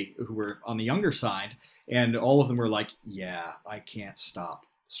day who were on the younger side, and all of them were like, yeah, I can't stop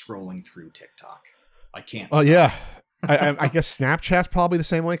scrolling through TikTok. I can't. Oh, yeah. I guess Snapchat's probably the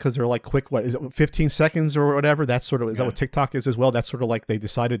same way, because they're like quick, what is it, 15 seconds or whatever? That's sort of, is that what TikTok is as well? That's sort of like they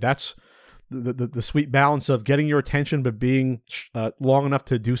decided that's the sweet balance of getting your attention, but being long enough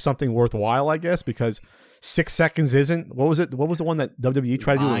to do something worthwhile, I guess, because 6 seconds isn't. What was it? What was the one that WWE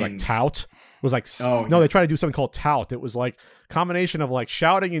tried to do? Like tout? It was like, they tried to do something called tout. It was like combination of like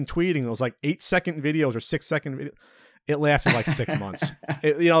shouting and tweeting. It was like 8-second videos or 6-second videos. It lasted like 6 months.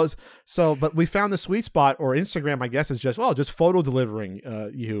 But we found the sweet spot, or Instagram, I guess, is just photo delivering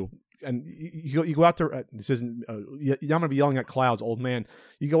you. And you go out there. This isn't. I'm gonna be yelling at clouds, old man.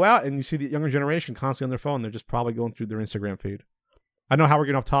 You go out and you see the younger generation constantly on their phone. They're just probably going through their Instagram feed. I know how we're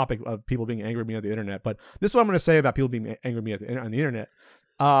getting off topic of people being angry at me on the internet, but this is what I'm going to say about people being angry at me on the internet.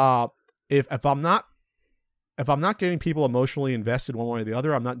 If I'm not getting people emotionally invested one way or the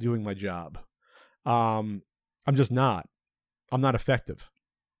other, I'm not doing my job. I'm just not. I'm not effective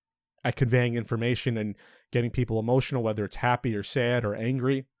at conveying information and getting people emotional, whether it's happy or sad or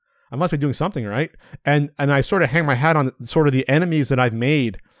angry. I must be doing something right. And I sort of hang my hat on sort of the enemies that I've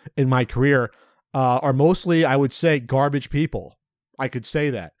made in my career are mostly, I would say, garbage people. I could say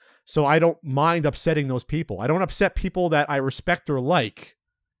that. So I don't mind upsetting those people. I don't upset people that I respect or like.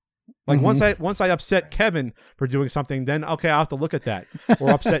 Like once I upset Kevin for doing something, then okay, I'll have to look at that. Or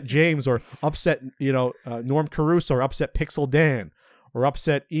upset James, or upset Norm Caruso, or upset Pixel Dan, or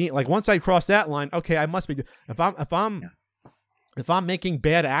upset Ian. Like once I cross that line, okay, I must be. If I'm making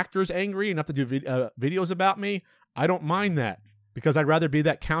bad actors angry enough to do videos about me, I don't mind that, because I'd rather be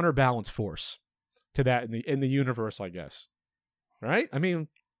that counterbalance force to that in the universe, I guess. Right? I mean,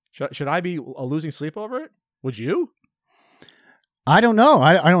 should I be losing sleep over it? Would you? I don't know.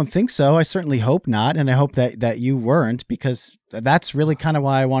 I don't think so. I certainly hope not, and I hope that you weren't, because that's really kind of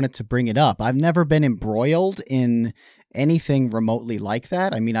why I wanted to bring it up. I've never been embroiled in anything remotely like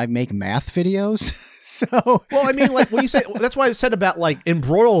that. I mean, I make math videos. So, well, I mean, like when you say, that's why I said about like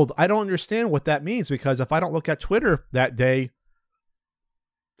embroiled, I don't understand what that means, because if I don't look at Twitter that day,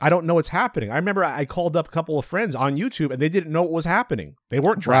 I don't know what's happening. I remember I called up a couple of friends on YouTube and they didn't know what was happening. They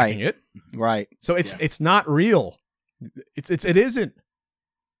weren't tracking it. Right. So it's not real. It isn't.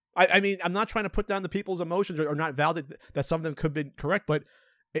 I mean, I'm not trying to put down the people's emotions or not validate that some of them could be correct, but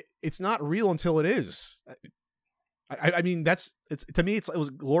it's not real until it is. I mean, to me, it was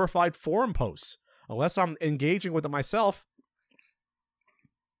glorified forum posts. Unless I'm engaging with it myself,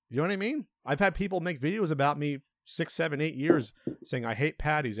 you know what I mean? I've had people make videos about me 6, 7, 8 years saying I hate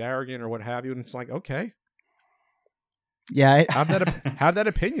Pat, he's arrogant or what have you, and it's like, okay, yeah, have that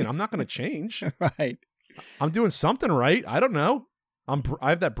opinion. I'm not going to change. Right. I'm doing something right. I don't know. I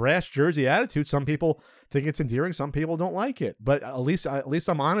have that brass Jersey attitude. Some people think it's endearing. Some people don't like it. But at least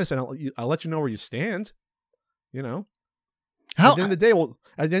I'm honest, and I'll let you know where you stand. You know. At the end of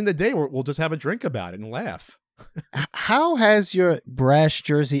the day, we'll just have a drink about it and laugh. How has your brash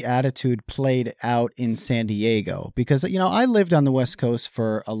Jersey attitude played out in San Diego? Because, I lived on the West Coast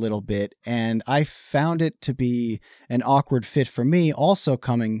for a little bit, and I found it to be an awkward fit for me, also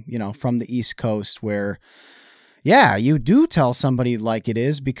coming, from the East Coast, where, yeah, you do tell somebody like it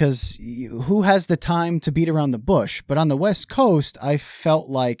is, because who has the time to beat around the bush? But on the West Coast, I felt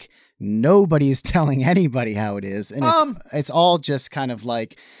like nobody's telling anybody how it is, and it's all just kind of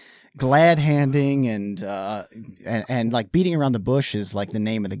like glad handing and like beating around the bush is like the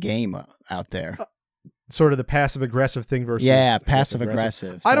name of the game out there. sort of the passive aggressive thing versus passive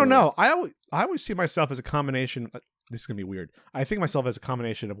aggressive. I don't know. I always see myself as a combination. This is gonna be weird. I think myself as a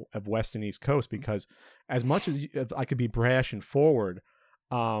combination of West and East Coast, because as much as I could be brash and forward,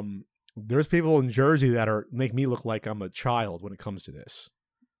 there's people in Jersey that make me look like I'm a child when it comes to this.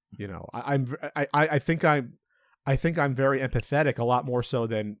 You know, I think I'm very empathetic, a lot more so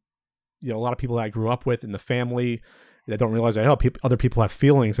than, you know, a lot of people that I grew up with in the family that don't realize that other people have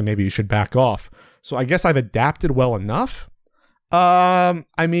feelings and maybe you should back off. So I guess I've adapted well enough. I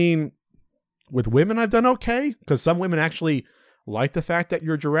mean, with women, I've done okay, because some women actually like the fact that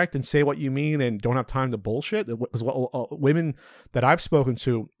you're direct and say what you mean and don't have time to bullshit. Women that I've spoken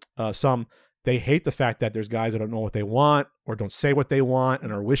to, they hate the fact that there's guys that don't know what they want or don't say what they want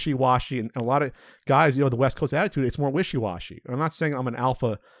and are wishy-washy. And a lot of guys, you know, the West Coast attitude, it's more wishy-washy. I'm not saying I'm an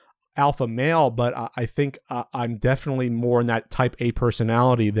alpha male, but I think I'm definitely more in that type A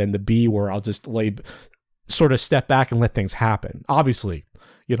personality than the B, where I'll just sort of step back and let things happen. Obviously,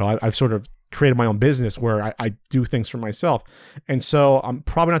 you know, I've sort of created my own business where I do things for myself. And so I'm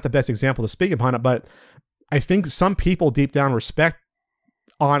probably not the best example to speak upon it, but I think some people deep down respect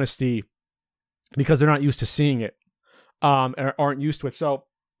honesty because they're not used to seeing it, or aren't used to it. So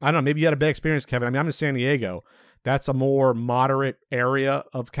I don't know, maybe you had a bad experience, Kevin. I mean, I'm in San Diego. That's a more moderate area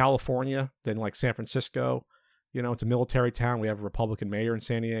of California than like San Francisco. You know, it's a military town. We have a Republican mayor in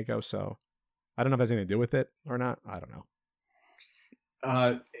San Diego. So I don't know if it has anything to do with it or not. I don't know.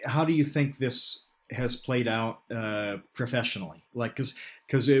 How do you think this has played out professionally? Like, because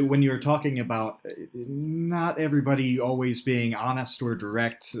when you're talking about not everybody always being honest or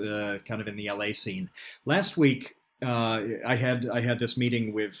direct, kind of in the LA scene. Last week, I had this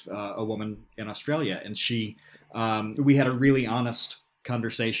meeting with a woman in Australia, and we had a really honest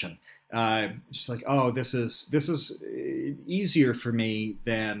conversation. She's like, "Oh, this is easier for me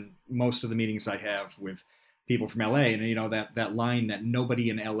than most of the meetings I have with people from LA." And you know, that line that nobody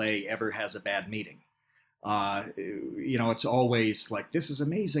in LA ever has a bad meeting. You know, it's always like, this is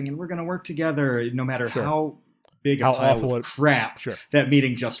amazing and we're going to work together, no matter how big a pile of crap that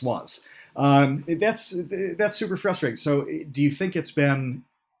meeting just was. That's super frustrating. So do you think it's been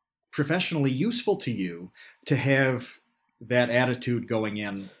professionally useful to you to have that attitude going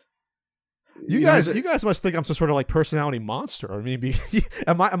in? You guys must think I'm some sort of like personality monster. I mean,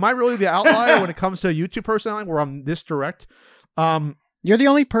 am I really the outlier when it comes to YouTube personality where I'm this direct? You're the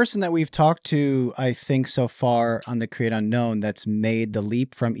only person that we've talked to, I think, so far on the Create Unknown that's made the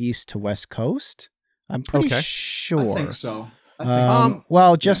leap from East to West Coast. I'm pretty sure. I think so.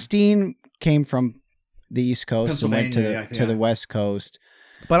 Well, Justine came from the East Coast and went to the West Coast.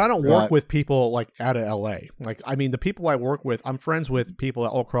 But I don't work with people like out of LA. Like, I mean, the people I work with, I'm friends with people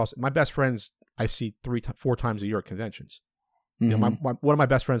all across. My best friends I see 4 times a year at conventions. Mm-hmm. You know, one of my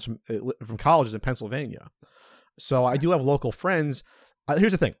best friends from college is in Pennsylvania. So I do have local friends.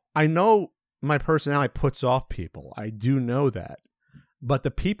 Here's the thing. I know my personality puts off people. I do know that. But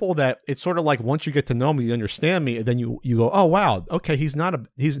the people that, it's sort of like, once you get to know me, you understand me, and then you go, oh, wow, okay, it's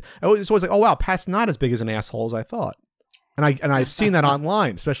always like, oh, wow, Pat's not as big as an asshole as I thought. And I've seen that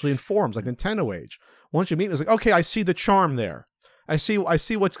online, especially in forums like Nintendo Age. Once you meet me, it's like, okay, I see the charm there. I see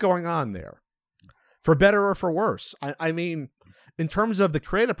what's going on there, for better or for worse. I mean, in terms of the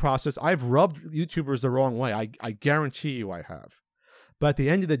creative process, I've rubbed YouTubers the wrong way. I guarantee you I have. But at the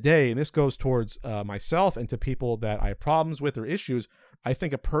end of the day, and this goes towards myself and to people that I have problems with or issues, I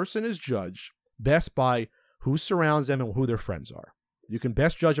think a person is judged best by who surrounds them and who their friends are. You can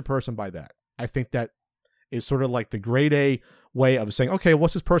best judge a person by that. I think that is sort of like the grade A way of saying, okay,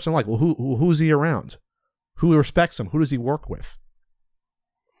 what's this person like? Well, who's he around? Who respects him? Who does he work with?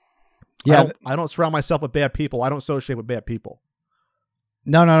 Yeah, I don't surround myself with bad people. I don't associate with bad people.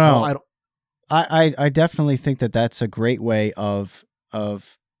 No. I don't. I definitely think that that's a great way of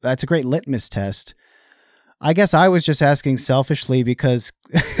that's a great litmus test. I guess I was just asking selfishly because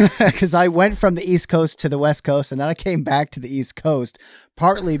I went from the East Coast to the West Coast, and then I came back to the East Coast,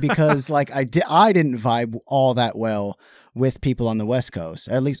 partly because like I didn't vibe all that well with people on the West Coast,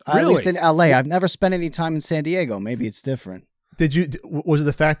 at least in LA. I've never spent any time in San Diego. Maybe it's different. Was it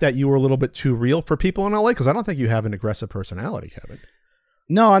the fact that you were a little bit too real for people in LA? Because I don't think you have an aggressive personality, Kevin.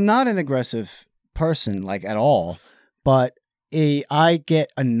 No, I'm not an aggressive person, like, at all. But I get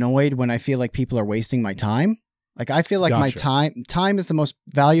annoyed when I feel like people are wasting my time. Like, I feel like my time is the most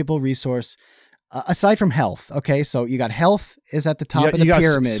valuable resource aside from health. Okay, so you got health is at the top of the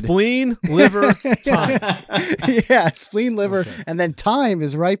pyramid. Spleen, liver, time. Yeah, spleen, liver, and then time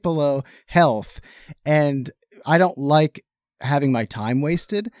is right below health. And I don't like having my time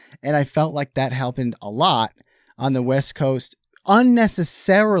wasted. And I felt like that happened a lot on the West Coast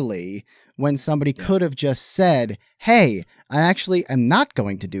unnecessarily when somebody could have just said, hey, I actually am not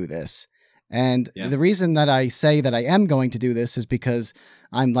going to do this. And the reason that I say that I am going to do this is because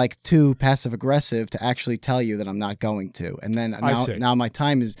I'm like too passive aggressive to actually tell you that I'm not going to. And then now my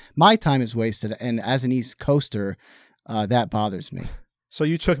time is wasted. And as an East Coaster, that bothers me. So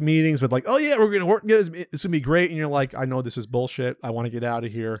you took meetings with like, oh yeah, we're going to work together. It's going to be great. And you're like, I know this is bullshit. I want to get out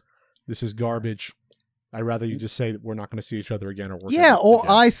of here. This is garbage. I'd rather you just say that we're not going to see each other again or work. Yeah, or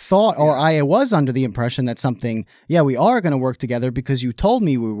again. I thought, or I was under the impression that we are going to work together because you told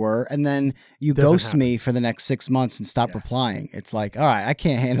me we were, and then you ghost me for the next 6 months and stop replying. It's like, all right, I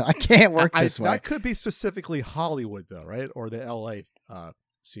can't work this way. That could be specifically Hollywood though, right? Or the LA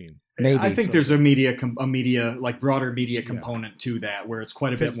scene. Maybe. I think there's a broader media component to that where it's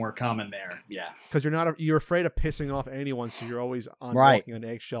quite a bit more common there. Yeah. Because you're afraid of pissing off anyone, so you're always walking on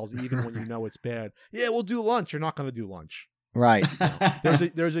eggshells, even when you know it's bad. Yeah, we'll do lunch. You're not going to do lunch. Right. There's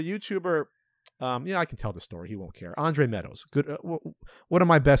a YouTuber. I can tell the story. He won't care. Andre Meadows, good. One of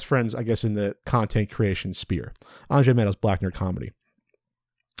my best friends, I guess, in the content creation sphere. Andre Meadows, Black Nerd Comedy.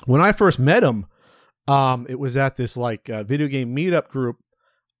 When I first met him, it was at this video game meetup group.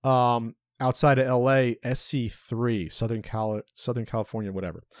 Outside of LA, SC3, Southern California,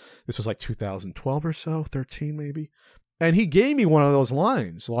 whatever. This was like 2012 or so, 13 maybe. And he gave me one of those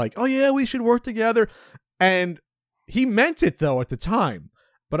lines like, oh yeah, we should work together. And he meant it though at the time.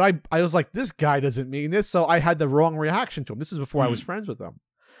 But I was like, this guy doesn't mean this. So I had the wrong reaction to him. This is before I was friends with him.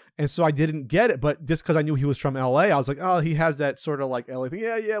 And so I didn't get it. But just because I knew he was from LA, I was like, oh, he has that sort of like LA thing.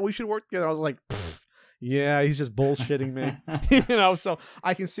 Yeah, we should work together. I was like, pfft. Yeah, he's just bullshitting me, so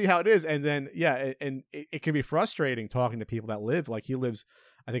I can see how it is. And then, and it can be frustrating talking to people that live, like he lives,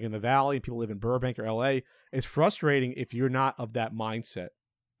 I think in the Valley, and people live in Burbank or LA. It's frustrating if you're not of that mindset.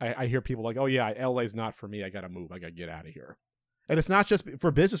 I hear people like, oh yeah, LA's not for me. I got to move. I got to get out of here. And it's not just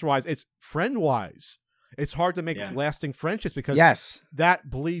for business wise, it's friend wise. It's hard to make lasting friendships because that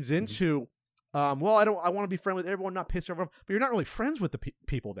bleeds into, I want to be friends with everyone, not piss everyone off. But you're not really friends with the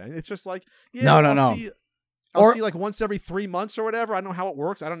people then. It's just like, no. I'll see like once every 3 months or whatever. I don't know how it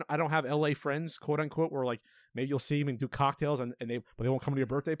works. I don't have LA friends, quote unquote, where like maybe you'll see them and do cocktails but they won't come to your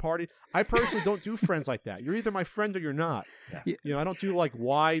birthday party. I personally don't do friends like that. You're either my friend or you're not. Yeah. I don't do like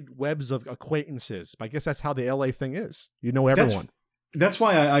wide webs of acquaintances. I guess that's how the LA thing is. You know everyone. That's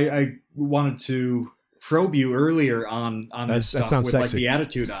why I wanted to probe you earlier on this stuff with sexy. Like the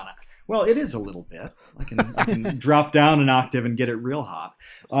attitude on it. Well, it is a little bit. I can drop down an octave and get it real hot.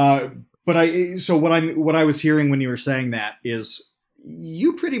 But what I was hearing when you were saying that is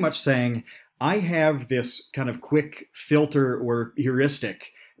you pretty much saying I have this kind of quick filter or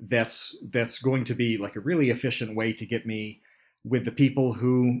heuristic that's going to be like a really efficient way to get me with the people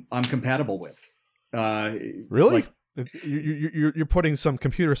who I'm compatible with. Really? You're putting some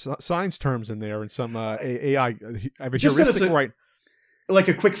computer science terms in there and some AI. Just that it's right. Like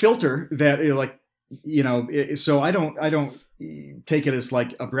a quick filter that so I don't take it as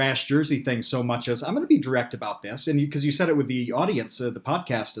like a brash Jersey thing so much as I'm going to be direct about this. And because you said it with the audience, the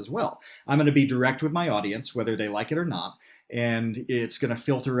podcast as well, I'm going to be direct with my audience, whether they like it or not. And it's going to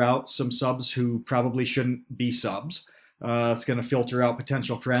filter out some subs who probably shouldn't be subs. It's going to filter out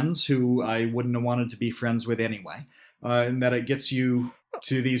potential friends who I wouldn't have wanted to be friends with anyway. And that it gets you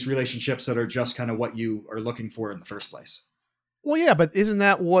to these relationships that are just kind of what you are looking for in the first place. Well, yeah, but isn't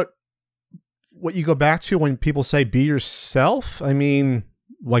that what you go back to when people say be yourself? I mean,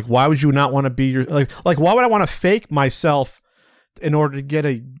 like, why would you not want to be your like why would I want to fake myself in order to get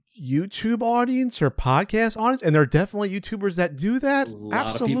a YouTube audience or podcast audience? And there are definitely YouTubers that do that. A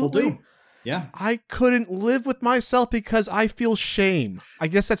lot of people do. Yeah. I couldn't live with myself because I feel shame. I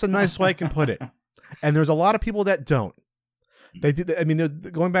guess that's a nice way I can put it. And there's a lot of people that don't. They do. I mean,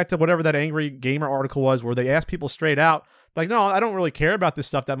 going back to whatever that Angry Gamer article was, where they asked people straight out, like, no, I don't really care about this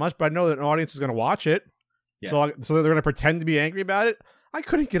stuff that much, but I know that an audience is going to watch it. Yeah. So they're going to pretend to be angry about it. I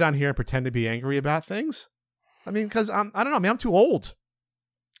couldn't get on here and pretend to be angry about things. I mean, because I don't know. I mean, I'm too old.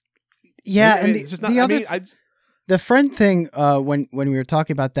 Yeah, and the friend thing. When we were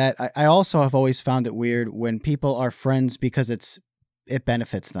talking about that, I also have always found it weird when people are friends because it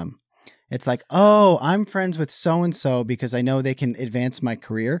benefits them. It's like, oh, I'm friends with so and so because I know they can advance my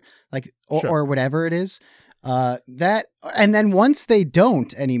career, like or whatever it is. That and then once they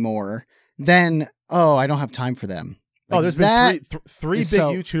don't anymore, then I don't have time for them. Like there's been three big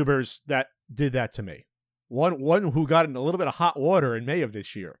YouTubers that did that to me. One who got in a little bit of hot water in May of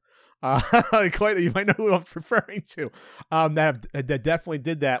this year. You might know who I'm referring to. That definitely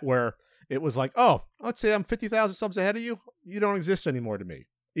did that, where it was like, oh, let's say I'm 50,000 subs ahead of you. You don't exist anymore to me,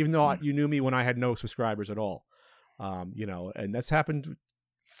 even though you knew me when I had no subscribers at all. And that's happened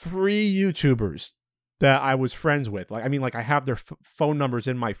 3 YouTubers that I was friends with. Like, I mean, like I have their phone numbers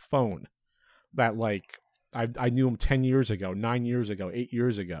in my phone that like I knew them 10 years ago, 9 years ago, 8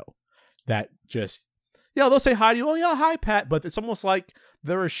 years ago. That just, they'll say hi to you. Oh yeah, hi Pat. But it's almost like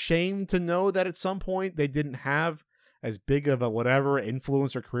they're ashamed to know that at some point they didn't have as big of a whatever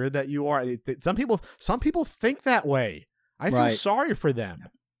influence or career that you are. Some people think that way. I feel sorry for them.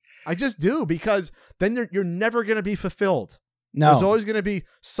 I just do, because then you're never going to be fulfilled. No. There's always going to be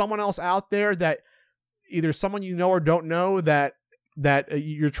someone else out there that either someone you know or don't know that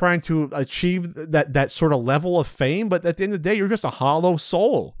you're trying to achieve that sort of level of fame. But at the end of the day, you're just a hollow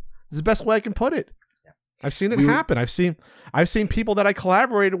soul. It's the best way I can put it. Yeah. I've seen it happen. I've seen people that I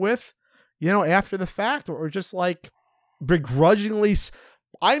collaborated with, after the fact, or just like begrudgingly saying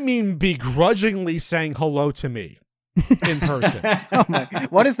hello to me in person. Oh my!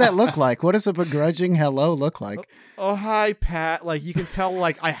 What does that look like? What does a begrudging hello look like? Oh, hi, Pat. Like, you can tell,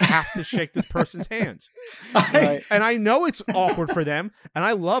 like, I have to shake this person's hands. Right. And I know it's awkward for them, and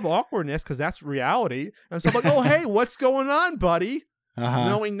I love awkwardness because that's reality. And so I'm like, oh, hey, what's going on, buddy?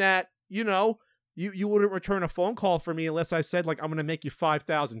 Knowing that, you wouldn't return a phone call for me unless I said, like, I'm going to make you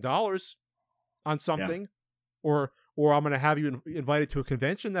 $5,000 on something, or I'm going to have you invited to a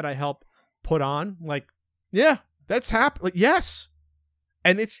convention that I help put on. Like, yeah, that's happened. Like, yes.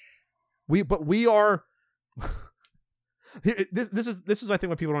 And we are, this is, I think,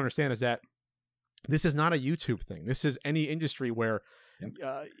 what people don't understand is that this is not a YouTube thing. This is any industry where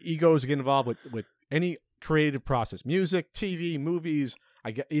egos get involved with any creative process, music, TV, movies,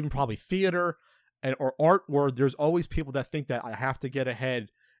 even probably theater or art, where there's always people that think that I have to get ahead.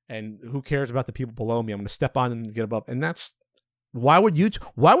 And who cares about the people below me? I'm going to step on them and get above. And that's why would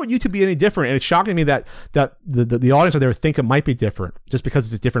YouTube be any different? And it's shocking to me that the audience out there think it might be different just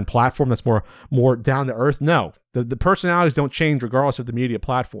because it's a different platform that's more down to earth. No, the personalities don't change regardless of the media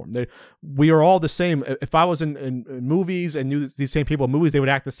platform. We are all the same. If I was in movies and knew these same people in movies, they would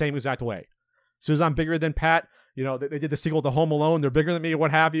act the same exact way. As soon as I'm bigger than Pat, they did the sequel to Home Alone. They're bigger than me, or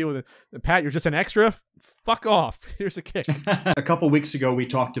what have you. And Pat, you're just an extra. Fuck off. Here's a kick. A couple weeks ago, we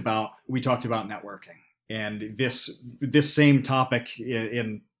talked about networking, and this same topic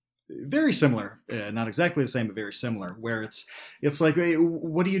in very similar, not exactly the same, but very similar. Where it's like,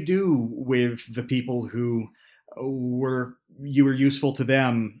 what do you do with the people who you were useful to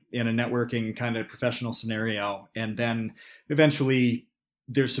them in a networking kind of professional scenario, and then eventually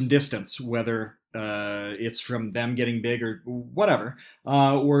there's some distance, whether it's from them getting big or whatever,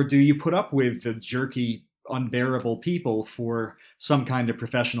 or do you put up with the jerky, unbearable people for some kind of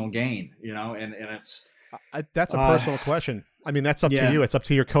professional gain? And it's that's a personal question. I mean, that's up to you. It's up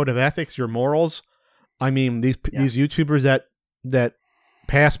to your code of ethics, your morals. I mean, these YouTubers that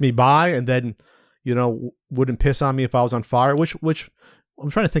pass me by and then wouldn't piss on me if I was on fire. Which I'm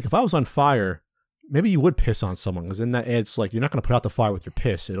trying to think. If I was on fire, maybe you would piss on someone, because then that adds, like, you're not going to put out the fire with your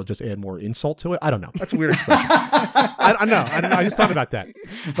piss. It'll just add more insult to it. I don't know. That's a weird expression. I know. I just thought about that.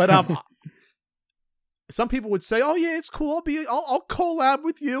 But some people would say, "Oh yeah, it's cool. I'll collab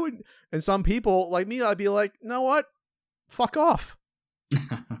with you." And some people like me, I'd be like, "You know what? Fuck off.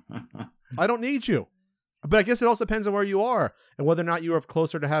 I don't need you." But I guess it also depends on where you are and whether or not you are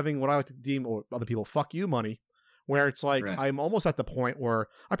closer to having what I like to deem, or other people, fuck you money, where it's like, right. I'm almost at the point where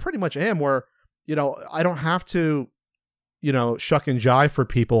I pretty much am, where I don't have to, shuck and jive for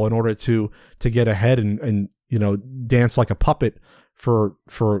people in order to get ahead and dance like a puppet for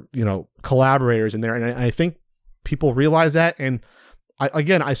collaborators in there. And I think people realize that. And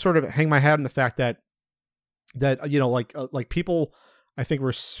I sort of hang my hat on the fact that like people, I think,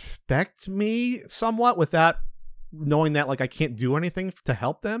 respect me somewhat without knowing that, like, I can't do anything to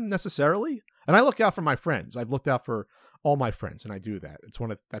help them necessarily. And I look out for my friends. I've looked out for all my friends, and I do that.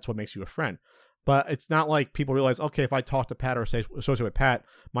 That's what makes you a friend. But it's not like people realize, okay, if I talk to Pat or say associate with Pat,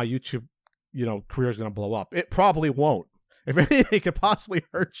 my YouTube, career is going to blow up. It probably won't. If anything, it could possibly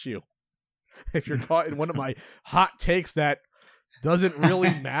hurt you if you're caught in one of my hot takes that doesn't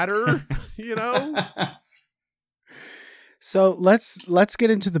really matter, So let's get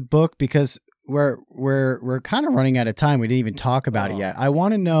into the book, because we're kind of running out of time. We didn't even talk about it yet. I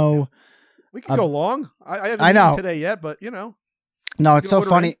want to know. We can go long. I haven't know today yet, but No, it's so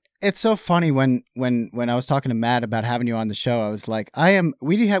funny. It's so funny when I was talking to Matt about having you on the show, I was like,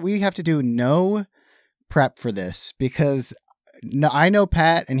 we have to do no prep for this, because I know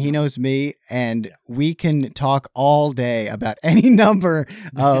Pat and he knows me, and we can talk all day about any number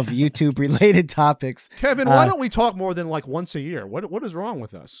of YouTube related topics. Kevin, why don't we talk more than like once a year? What is wrong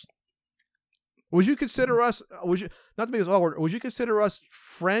with us? Would you consider us, not to make this awkward, would you consider us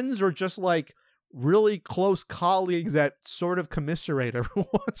friends, or just like really close colleagues that sort of commiserate every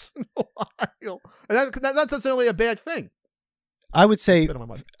once in a while. And that's not necessarily a bad thing. I would say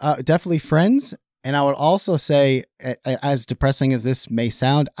definitely friends. And I would also say, as depressing as this may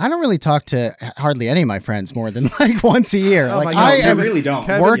sound, I don't really talk to hardly any of my friends more than like once a year. Oh, like I am really don't.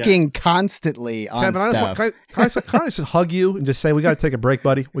 working constantly on stuff. Can I just hug you and just say, we got to take a break,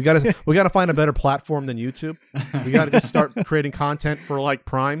 buddy. We got to find a better platform than YouTube. We got to just start creating content for like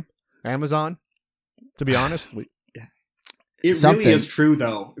Prime, Amazon. To be honest, it really is true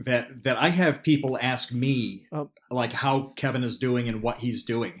though that I have people ask me like how Kevin is doing and what he's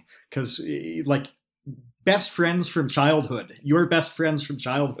doing, because like best friends from childhood, your best friends from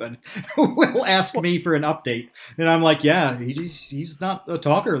childhood will ask me for an update, and I'm like, yeah, he's not a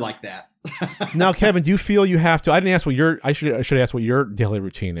talker like that. Now, Kevin, do you feel you have to? I didn't ask what I should ask what your daily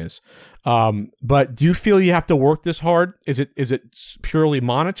routine is. But do you feel you have to work this hard? Is it purely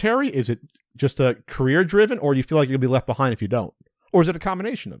monetary? Is it just a career driven, or do you feel like you'll be left behind if you don't? Or is it a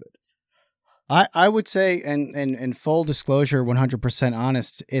combination of it? I would say, and full disclosure, 100%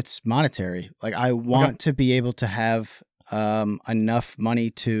 honest, it's monetary. Like I want to be able to have enough money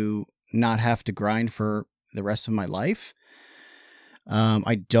to not have to grind for the rest of my life.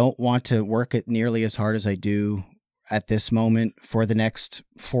 I don't want to work it nearly as hard as I do at this moment for the next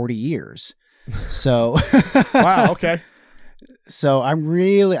 40 years. So, wow. Okay. So I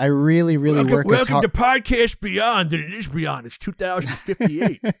really work as hard. Welcome to Podcast Beyond, and it is beyond. It's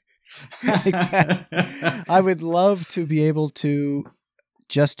 2058. Exactly. I would love to be able to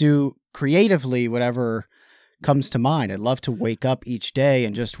just do creatively whatever comes to mind. I'd love to wake up each day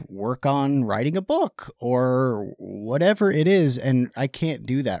and just work on writing a book or whatever it is, and I can't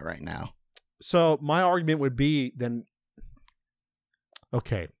do that right now. So my argument would be then,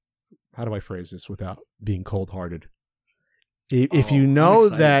 okay, how do I phrase this without being cold-hearted? If you know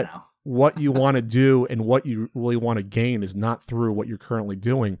that what you want to do and what you really want to gain is not through what you're currently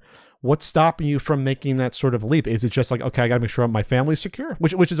doing, what's stopping you from making that sort of leap? Is it just like, okay, I got to make sure my family's secure,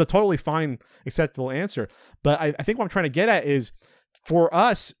 which is a totally fine, acceptable answer. But I think what I'm trying to get at is, for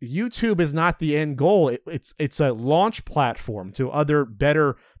us, YouTube is not the end goal. It's a launch platform to other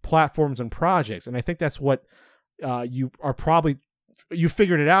better platforms and projects. And I think that's what you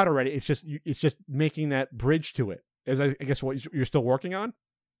figured it out already. It's just making that bridge to it. Is I guess what you're still working on?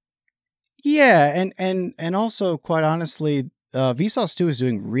 Yeah, and also, quite honestly, Vsauce 2 is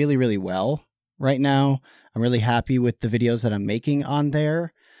doing really, really well right now. I'm really happy with the videos that I'm making on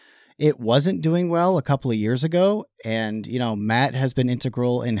there. It wasn't doing well a couple of years ago, and Matt has been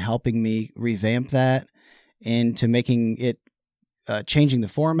integral in helping me revamp that into making it, changing the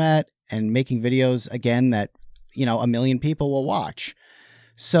format and making videos again that 1 million people will watch.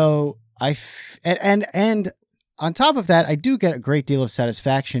 So and on top of that, I do get a great deal of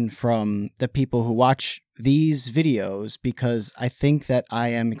satisfaction from the people who watch these videos, because I think that I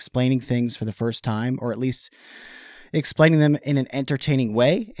am explaining things for the first time, or at least explaining them in an entertaining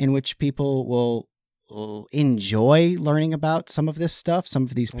way in which people will enjoy learning about some of this stuff, some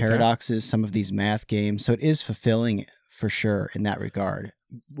of these paradoxes, some of these math games. So it is fulfilling for sure in that regard.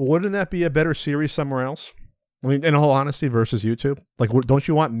 Wouldn't that be a better series somewhere else? I mean, in all honesty, versus YouTube, like, don't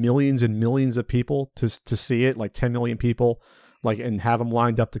you want millions and millions of people to see it, like 10 million people, like, and have them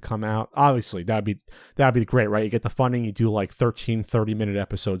lined up to come out? Obviously, that'd be great, right? You get the funding, you do like 13 30-minute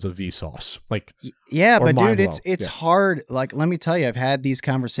episodes of Vsauce, like, yeah. But dude, it's hard. Like, let me tell you, I've had these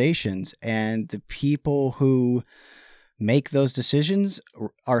conversations, and the people who make those decisions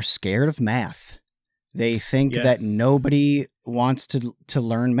are scared of math. They think that nobody wants to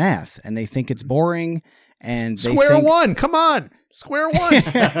learn math, and they think it's boring. And Square one, come on, Square one.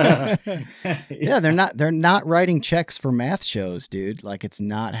 Yeah, they're not writing checks for math shows, dude. Like, it's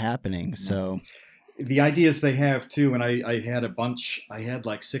not happening. So the ideas they have too, and I had a bunch. I had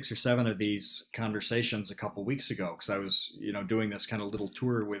like 6 or 7 of these conversations a couple weeks ago, because I was doing this kind of little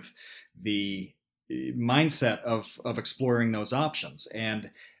tour with the mindset of exploring those options.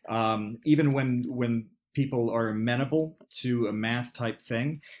 And even when people are amenable to a math type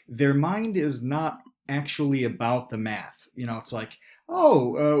thing, their mind is not actually about the math. It's like,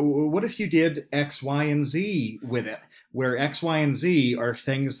 what if you did X, Y, and Z with it, where X, Y, and Z are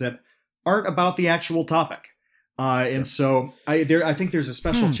things that aren't about the actual topic. And so I think there's a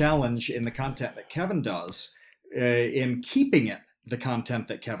special challenge in the content that Kevin does, in keeping it the content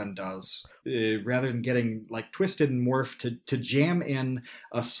that Kevin does, rather than getting like twisted and morphed to jam in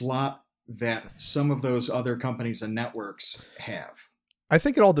a slot that some of those other companies and networks have. I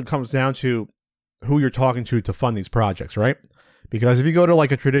think it all comes down to who you're talking to fund these projects, right? Because if you go to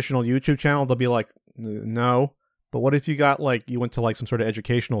like a traditional YouTube channel, they'll be like, no. But what if you got like you went to like some sort of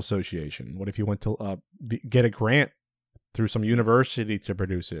educational association? What if you went to get a grant through some university to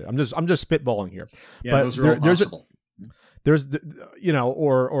produce it? I'm just spitballing here. Yeah, but those are all possible. There's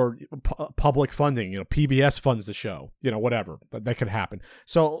or public funding. PBS funds the show. Whatever that could happen.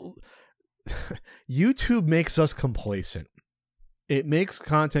 So YouTube makes us complacent. It makes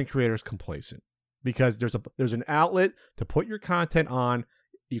content creators complacent because there's an outlet to put your content on.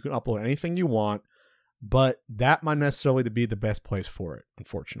 You can upload anything you want, but that might necessarily be the best place for it,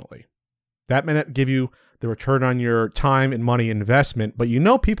 unfortunately. That may not give you the return on your time and money investment, but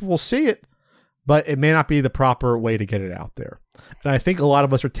people will see it, but it may not be the proper way to get it out there. And I think a lot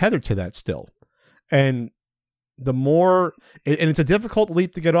of us are tethered to that still. And it's a difficult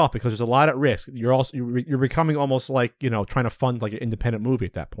leap to get off because there's a lot at risk. You're becoming almost like, trying to fund like an independent movie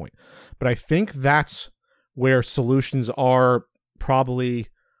at that point. But I think that's where solutions are probably,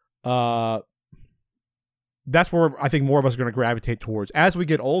 that's where I think more of us are going to gravitate towards as we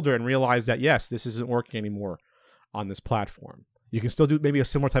get older and realize that, yes, this isn't working anymore on this platform. You can still do maybe a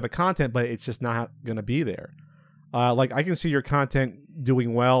similar type of content, but it's just not going to be there. Like I can see your content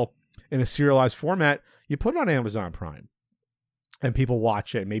doing well in a serialized format. You put it on Amazon Prime and people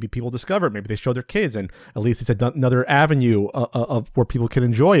watch it. Maybe people discover it. Maybe they show their kids, and at least it's another avenue of where people can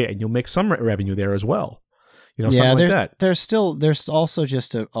enjoy it, and you'll make some revenue there as well. Something like that. There's also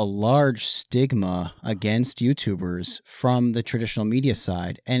just a large stigma against YouTubers from the traditional media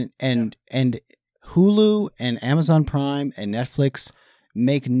side, and Hulu and Amazon Prime and Netflix,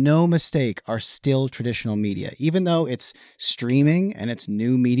 make no mistake, are still traditional media. Even though it's streaming and it's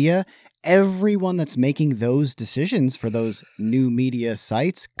new media, everyone that's making those decisions for those new media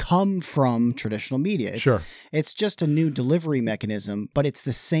sites come from traditional media. It's just a new delivery mechanism, but it's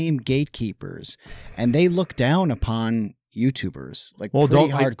the same gatekeepers, and they look down upon YouTubers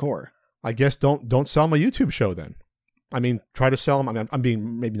pretty hardcore. I guess don't sell them a YouTube show then. I mean, try to sell them. I'm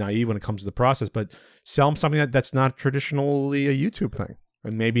being maybe naive when it comes to the process, but sell them something that's not traditionally a YouTube thing,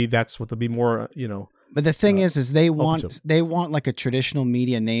 and maybe that's what they'll be more, But the thing is they want like a traditional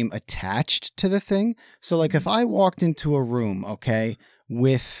media name attached to the thing. So like if I walked into a room, okay,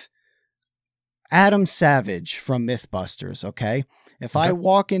 with Adam Savage from Mythbusters, okay? If I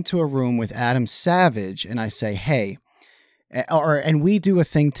walk into a room with Adam Savage and I say, hey, and we do a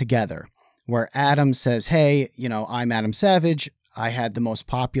thing together where Adam says, hey, I'm Adam Savage. I had the most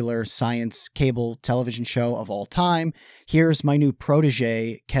popular science cable television show of all time. Here's my new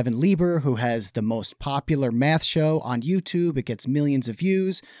protege, Kevin Lieber, who has the most popular math show on YouTube. It gets millions of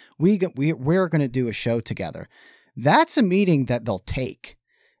views. We're going to do a show together. That's a meeting that they'll take.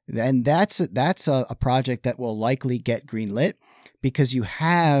 And that's a project that will likely get greenlit because you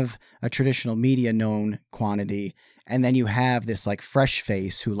have a traditional media known quantity, and then you have this like fresh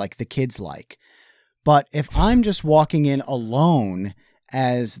face who like the kids like. But if I'm just walking in alone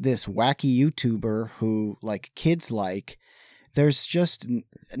as this wacky YouTuber who like kids like, there's just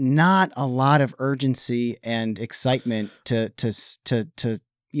not a lot of urgency and excitement to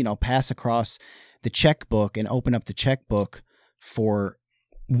pass across the checkbook and open up the checkbook for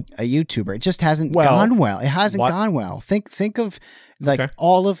a YouTuber. It just hasn't gone well. It hasn't gone well. Think of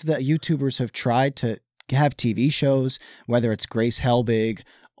all of the YouTubers have tried to have TV shows, whether it's Grace Helbig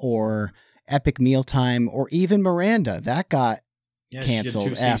or Epic Mealtime or even Miranda. That got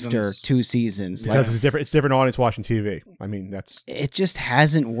canceled after 2 seasons. Because it's different. It's different audience watching TV. I mean, it just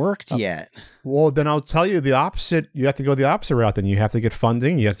hasn't worked yet. Well, then I'll tell you the opposite. You have to go the opposite route. Then you have to get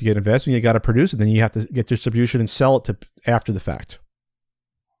funding. You have to get investment. You got to produce it. Then you have to get distribution and sell it after the fact.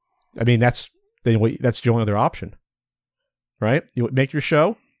 I mean, that's the only other option, right? You make your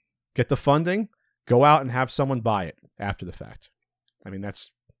show, get the funding, go out and have someone buy it after the fact. I mean,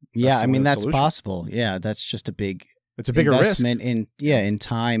 that's possible. Yeah, that's just it's a bigger investment risk in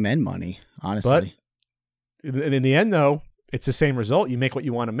time and money, honestly. But in the end, though, it's the same result. You make what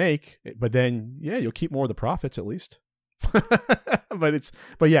you want to make, but then you'll keep more of the profits at least.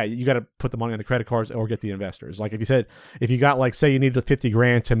 but you got to put the money on the credit cards or get the investors. Like if you got like, say you needed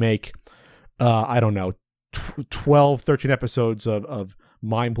 $50,000 to make, I don't know, 12, 13 episodes of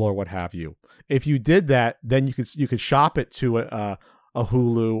Mind Blow or what have you. If you did that, then you could shop it to a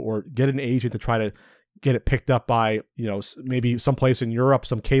Hulu or get an agent to try to get it picked up by, maybe someplace in Europe,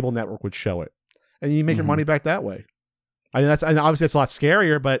 some cable network would show it, and you make your money back that way. I mean, obviously it's a lot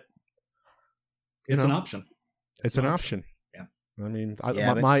scarier, but it's an option. It's an option. Yeah. I mean,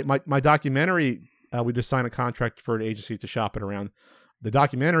 my documentary, we just signed a contract for an agency to shop it around. The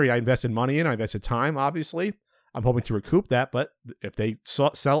documentary, I invested money in. I invested time, obviously. I'm hoping to recoup that. But if they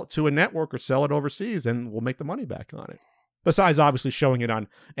sell it to a network or sell it overseas, then we'll make the money back on it. Besides, obviously, showing it on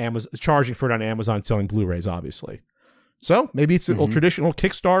Amazon, charging for it on Amazon, selling Blu-rays, obviously. So maybe it's a traditional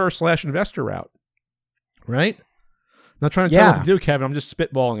Kickstarter/investor route, right? Not trying to tell you what to do, Kevin. I'm just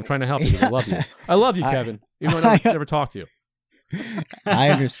spitballing. I'm trying to help you. I love you. I love you, Kevin. Even though I never talked to you. I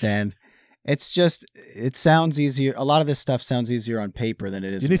understand. It's just, it sounds easier. A lot of this stuff sounds easier on paper than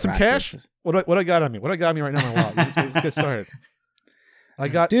it is. You need some cash? What I got on me? What I got on me right now in my wallet? Let's get started. I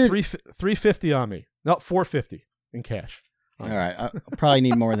got $350 on me. No, $450 in cash. All right. I'll probably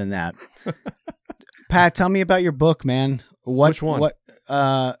need more than that. Pat, tell me about your book, man. Which one?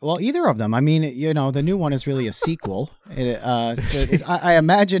 Well, either of them. I mean, you know, the new one is really a sequel. I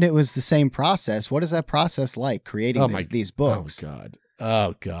imagine it was the same process. What is that process like, creating these books?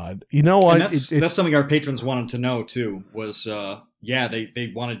 Oh God. You know what? That's something our patrons wanted to know too. Was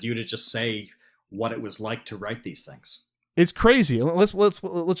they wanted you to just say what it was like to write these things. It's crazy. Let's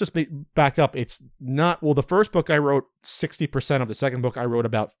just back up. It's not, well, the first book I wrote 60% of. The second book I wrote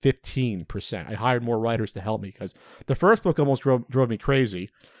about 15%. I hired more writers to help me because the first book almost drove me crazy,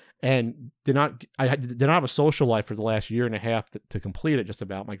 and I did not have a social life for the last year and a half to complete it. Just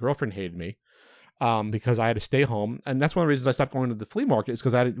about. My girlfriend hated me because I had to stay home, and that's one of the reasons I stopped going to the flea market, is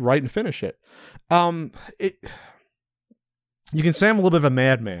because I had to write and finish it. You can say I'm a little bit of a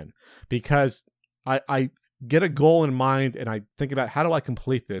madman because I get a goal in mind and I think about how do I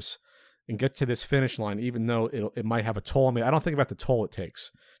complete this and get to this finish line, even though it might have a toll on me. I don't think about the toll it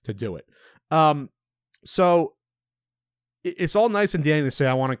takes to do it. So it's all nice and dandy to say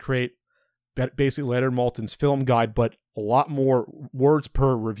I want to create basically Leonard Maltin's film guide, but a lot more words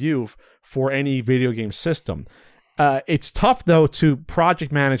per review for any video game system. It's tough though to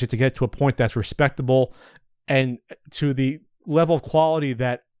project manage it to get to a point that's respectable and to the level of quality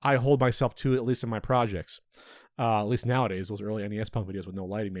that I hold myself to, at least in my projects. At least nowadays, those early NES Punk videos with no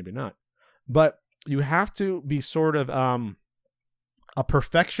lighting, maybe not. But you have to be sort of a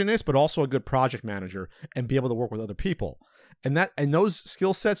perfectionist, but also a good project manager and be able to work with other people. And those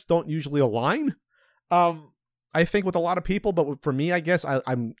skill sets don't usually align, I think, with a lot of people. But for me, I guess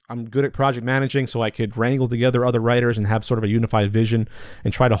I'm good at project managing, so I could wrangle together other writers and have sort of a unified vision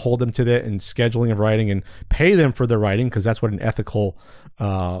and try to hold them to that and scheduling of writing and pay them for their writing, because that's what an ethical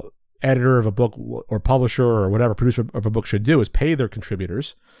editor of a book or publisher or whatever producer of a book should do, is pay their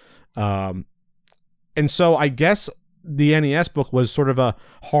contributors. And so I guess the NES book was sort of a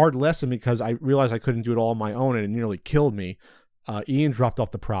hard lesson because I realized I couldn't do it all on my own, and it nearly killed me. Ian dropped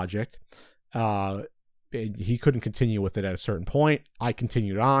off the project. He couldn't continue with it at a certain point. I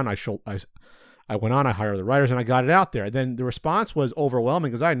continued on. I went on. I hired the writers, and I got it out there. Then the response was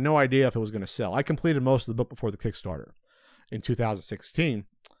overwhelming because I had no idea if it was going to sell. I completed most of the book before the Kickstarter in 2016.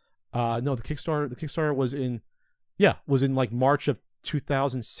 No, the Kickstarter was in like March of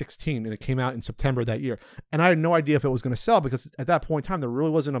 2016, and it came out in September that year. And I had no idea if it was going to sell because at that point in time, there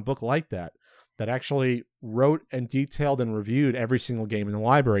really wasn't a book like that actually wrote and detailed and reviewed every single game in the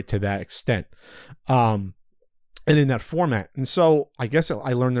library to that extent, and in that format. And so I guess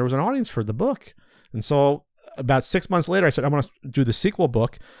I learned there was an audience for the book. And so about 6 months later, I said, I want to do the sequel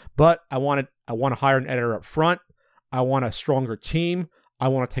book, but I want to hire an editor up front. I want a stronger team. I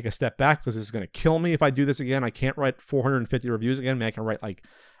want to take a step back because this is going to kill me if I do this again. I can't write 450 reviews again. Maybe I can write I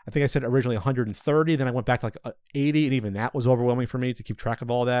think I said originally 130. Then I went back to 80, and even that was overwhelming for me to keep track of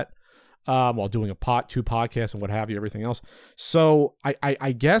all that. While doing two podcasts and what have you, everything else. So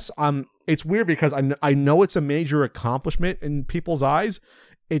I guess it's weird because I know it's a major accomplishment in people's eyes.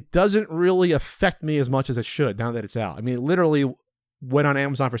 It doesn't really affect me as much as it should now that it's out. I mean, it literally went on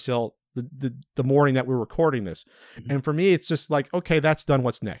Amazon for sale the morning that we're recording this. Mm-hmm. And for me, it's just like, okay, that's done.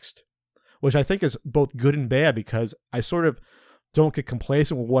 What's next? Which I think is both good and bad because I sort of don't get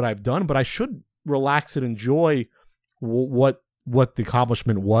complacent with what I've done, but I should relax and enjoy what the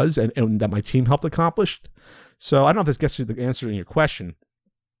accomplishment was and that my team helped accomplish. So I don't know if this gets to the answer in your question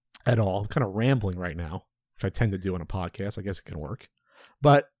at all. I'm kind of rambling right now, which I tend to do on a podcast. I guess it can work.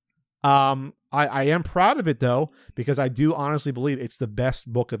 But I am proud of it, though, because I do honestly believe it's the best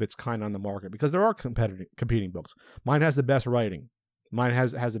book of its kind on the market, because there are competing books. Mine has the best writing. Mine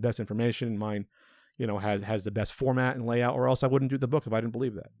has the best information. Mine, has the best format and layout, or else I wouldn't do the book if I didn't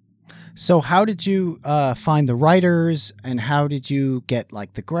believe that. So how did you find the writers, and how did you get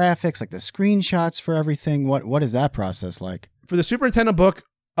the graphics, the screenshots for everything? What is that process like? For the Super Nintendo book,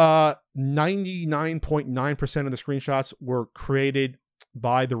 99.9% of the screenshots were created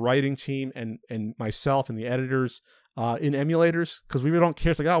by the writing team and myself and the editors in emulators, because we really don't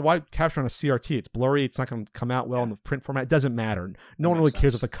care. It's why capture on a CRT? It's blurry. It's not going to come out well in the print format. It doesn't matter. No one really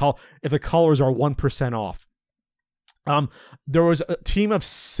cares if the colors are 1% off. There was a team of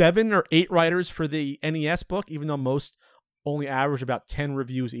 7 or 8 writers for the NES book, even though most only averaged about 10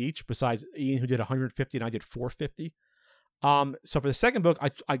 reviews each, besides Ian, who did 150 and I did 450. So for the second book,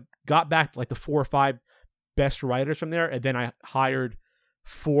 I got back like the 4 or 5 best writers from there, and then I hired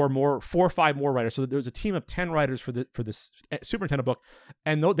 4 or 5 more writers. So there was a team of 10 writers for this Super Nintendo book,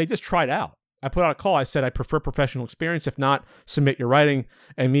 and they just tried out. I put out a call. I said, I prefer professional experience. If not, submit your writing.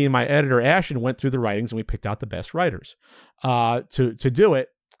 And me and my editor, Ashton, went through the writings, and we picked out the best writers to do it.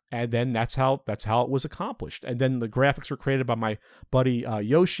 And then that's how it was accomplished. And then the graphics were created by my buddy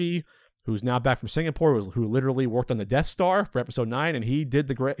Yoshi, who's now back from Singapore, who literally worked on the Death Star for episode 9, and he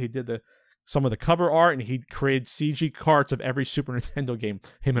did some of the cover art, and he created CG carts of every Super Nintendo game.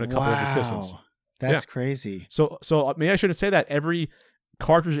 Him and a couple of assistants. That's crazy. So maybe I shouldn't say that. Every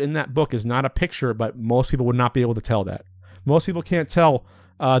cartridge in that book is not a picture, but most people would not be able to tell that. Most people can't tell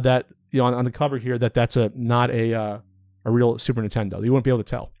that, on the cover here, that's not a real Super Nintendo. You wouldn't be able to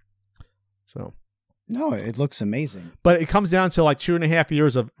tell. So, no, it looks amazing. But it comes down to like 2.5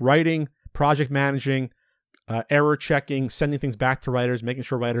 years of writing, project managing, error checking, sending things back to writers, making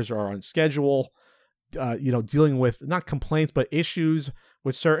sure writers are on schedule, dealing with not complaints, but issues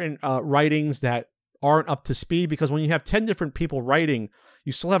with certain writings that aren't up to speed. Because when you have 10 different people writing,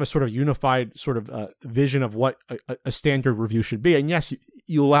 you still have a sort of unified sort of vision of what a standard review should be. And yes,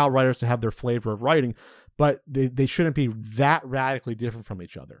 you allow writers to have their flavor of writing, but they shouldn't be that radically different from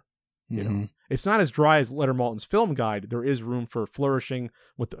each other. You know, it's not as dry as Leonard Maltin's film guide. There is room for flourishing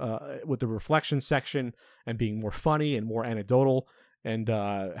with the reflection section and being more funny and more anecdotal and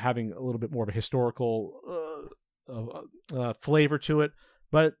having a little bit more of a historical flavor to it.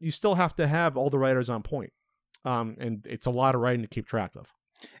 But you still have to have all the writers on point. And it's a lot of writing to keep track of.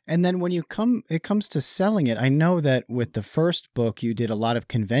 And then when it comes to selling it, I know that with the first book, you did a lot of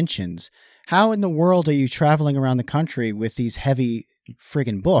conventions. How in the world are you traveling around the country with these heavy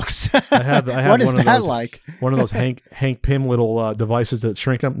friggin' books? I have what is that like? One of those Hank Pym little devices that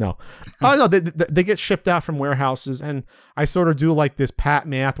shrink them. No, they get shipped out from warehouses, and I sort of do like this pat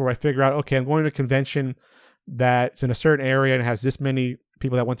math where I figure out, okay, I'm going to a convention that's in a certain area and has this many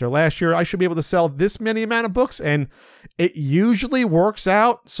people that went there last year. I should be able to sell this many amount of books, and it usually works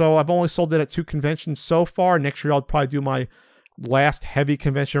out. So I've only sold it at 2 conventions so far. Next year I'll probably do my last heavy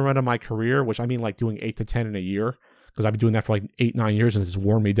convention run of my career, which I mean like doing 8 to 10 in a year, because I've been doing that for like 8-9 years and it's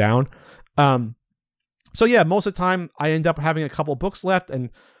worn me down. So yeah, most of the time I end up having a couple of books left, and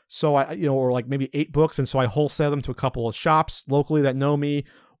so or like maybe 8 books, and so I wholesale them to a couple of shops locally that know me,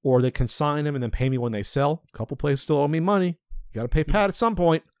 or they consign them and then pay me when they sell. A couple places still owe me money. You got to pay Pat at some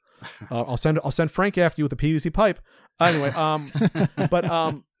point. I'll send Frank after you with a PVC pipe. Anyway, but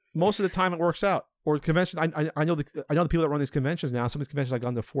most of the time it works out. Or convention, I know the people that run these conventions now. Some of these conventions I've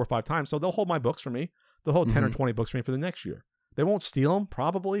gone to 4 or 5 times, so they'll hold my books for me. They'll hold 10 or 20 books for me for the next year. They won't steal them.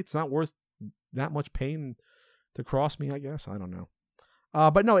 Probably it's not worth that much pain to cross me. I guess I don't know.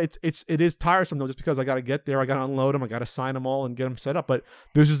 But no, it is tiresome though, just because I got to get there, I got to unload them, I got to sign them all and get them set up. But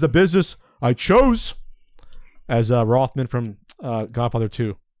this is the business I chose, as Rothman from Godfather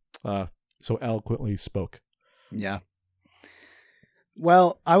 2 so eloquently spoke. Yeah.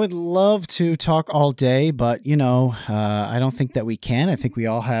 Well, I would love to talk all day, but I don't think that we can. I think we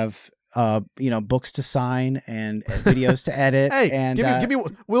all have books to sign and videos to edit. Hey, and give me.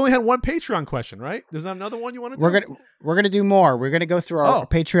 We only had one Patreon question, right? There's not another one you want to do? We're gonna do more. We're gonna go through our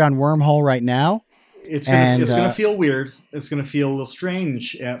Patreon wormhole right now. It's gonna feel weird. It's gonna feel a little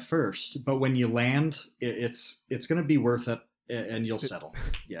strange at first, but when you land, it's gonna be worth it, and you'll settle.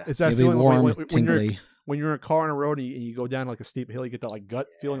 Yeah, it's that feeling when you're in a car on a road and you go down like a steep hill, you get that like gut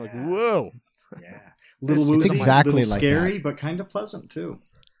feeling, like whoa. Yeah, little woozy, it's exactly little like scary, that. But kind of pleasant too.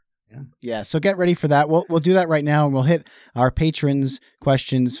 Yeah, so get ready for that. We'll do that right now, and we'll hit our patrons'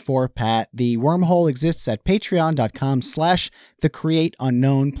 questions for Pat. The wormhole exists at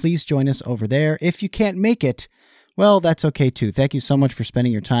patreon.com/thecreateunknown. Please join us over there. If you can't make it, well, that's okay too. Thank you so much for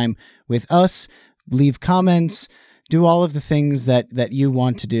spending your time with us. Leave comments, do all of the things that you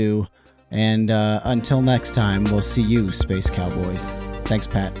want to do. And until next time, we'll see you, Space Cowboys. Thanks,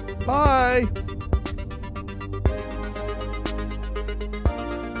 Pat. Bye.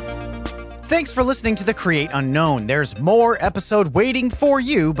 Thanks for listening to The Create Unknown. There's more episode waiting for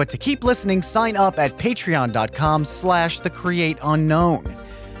you, but to keep listening, sign up at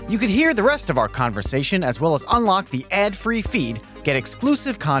patreon.com/thecreateunknown. You could hear the rest of our conversation, as well as unlock the ad-free feed, get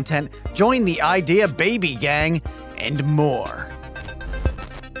exclusive content, join the Idea Baby Gang, and more.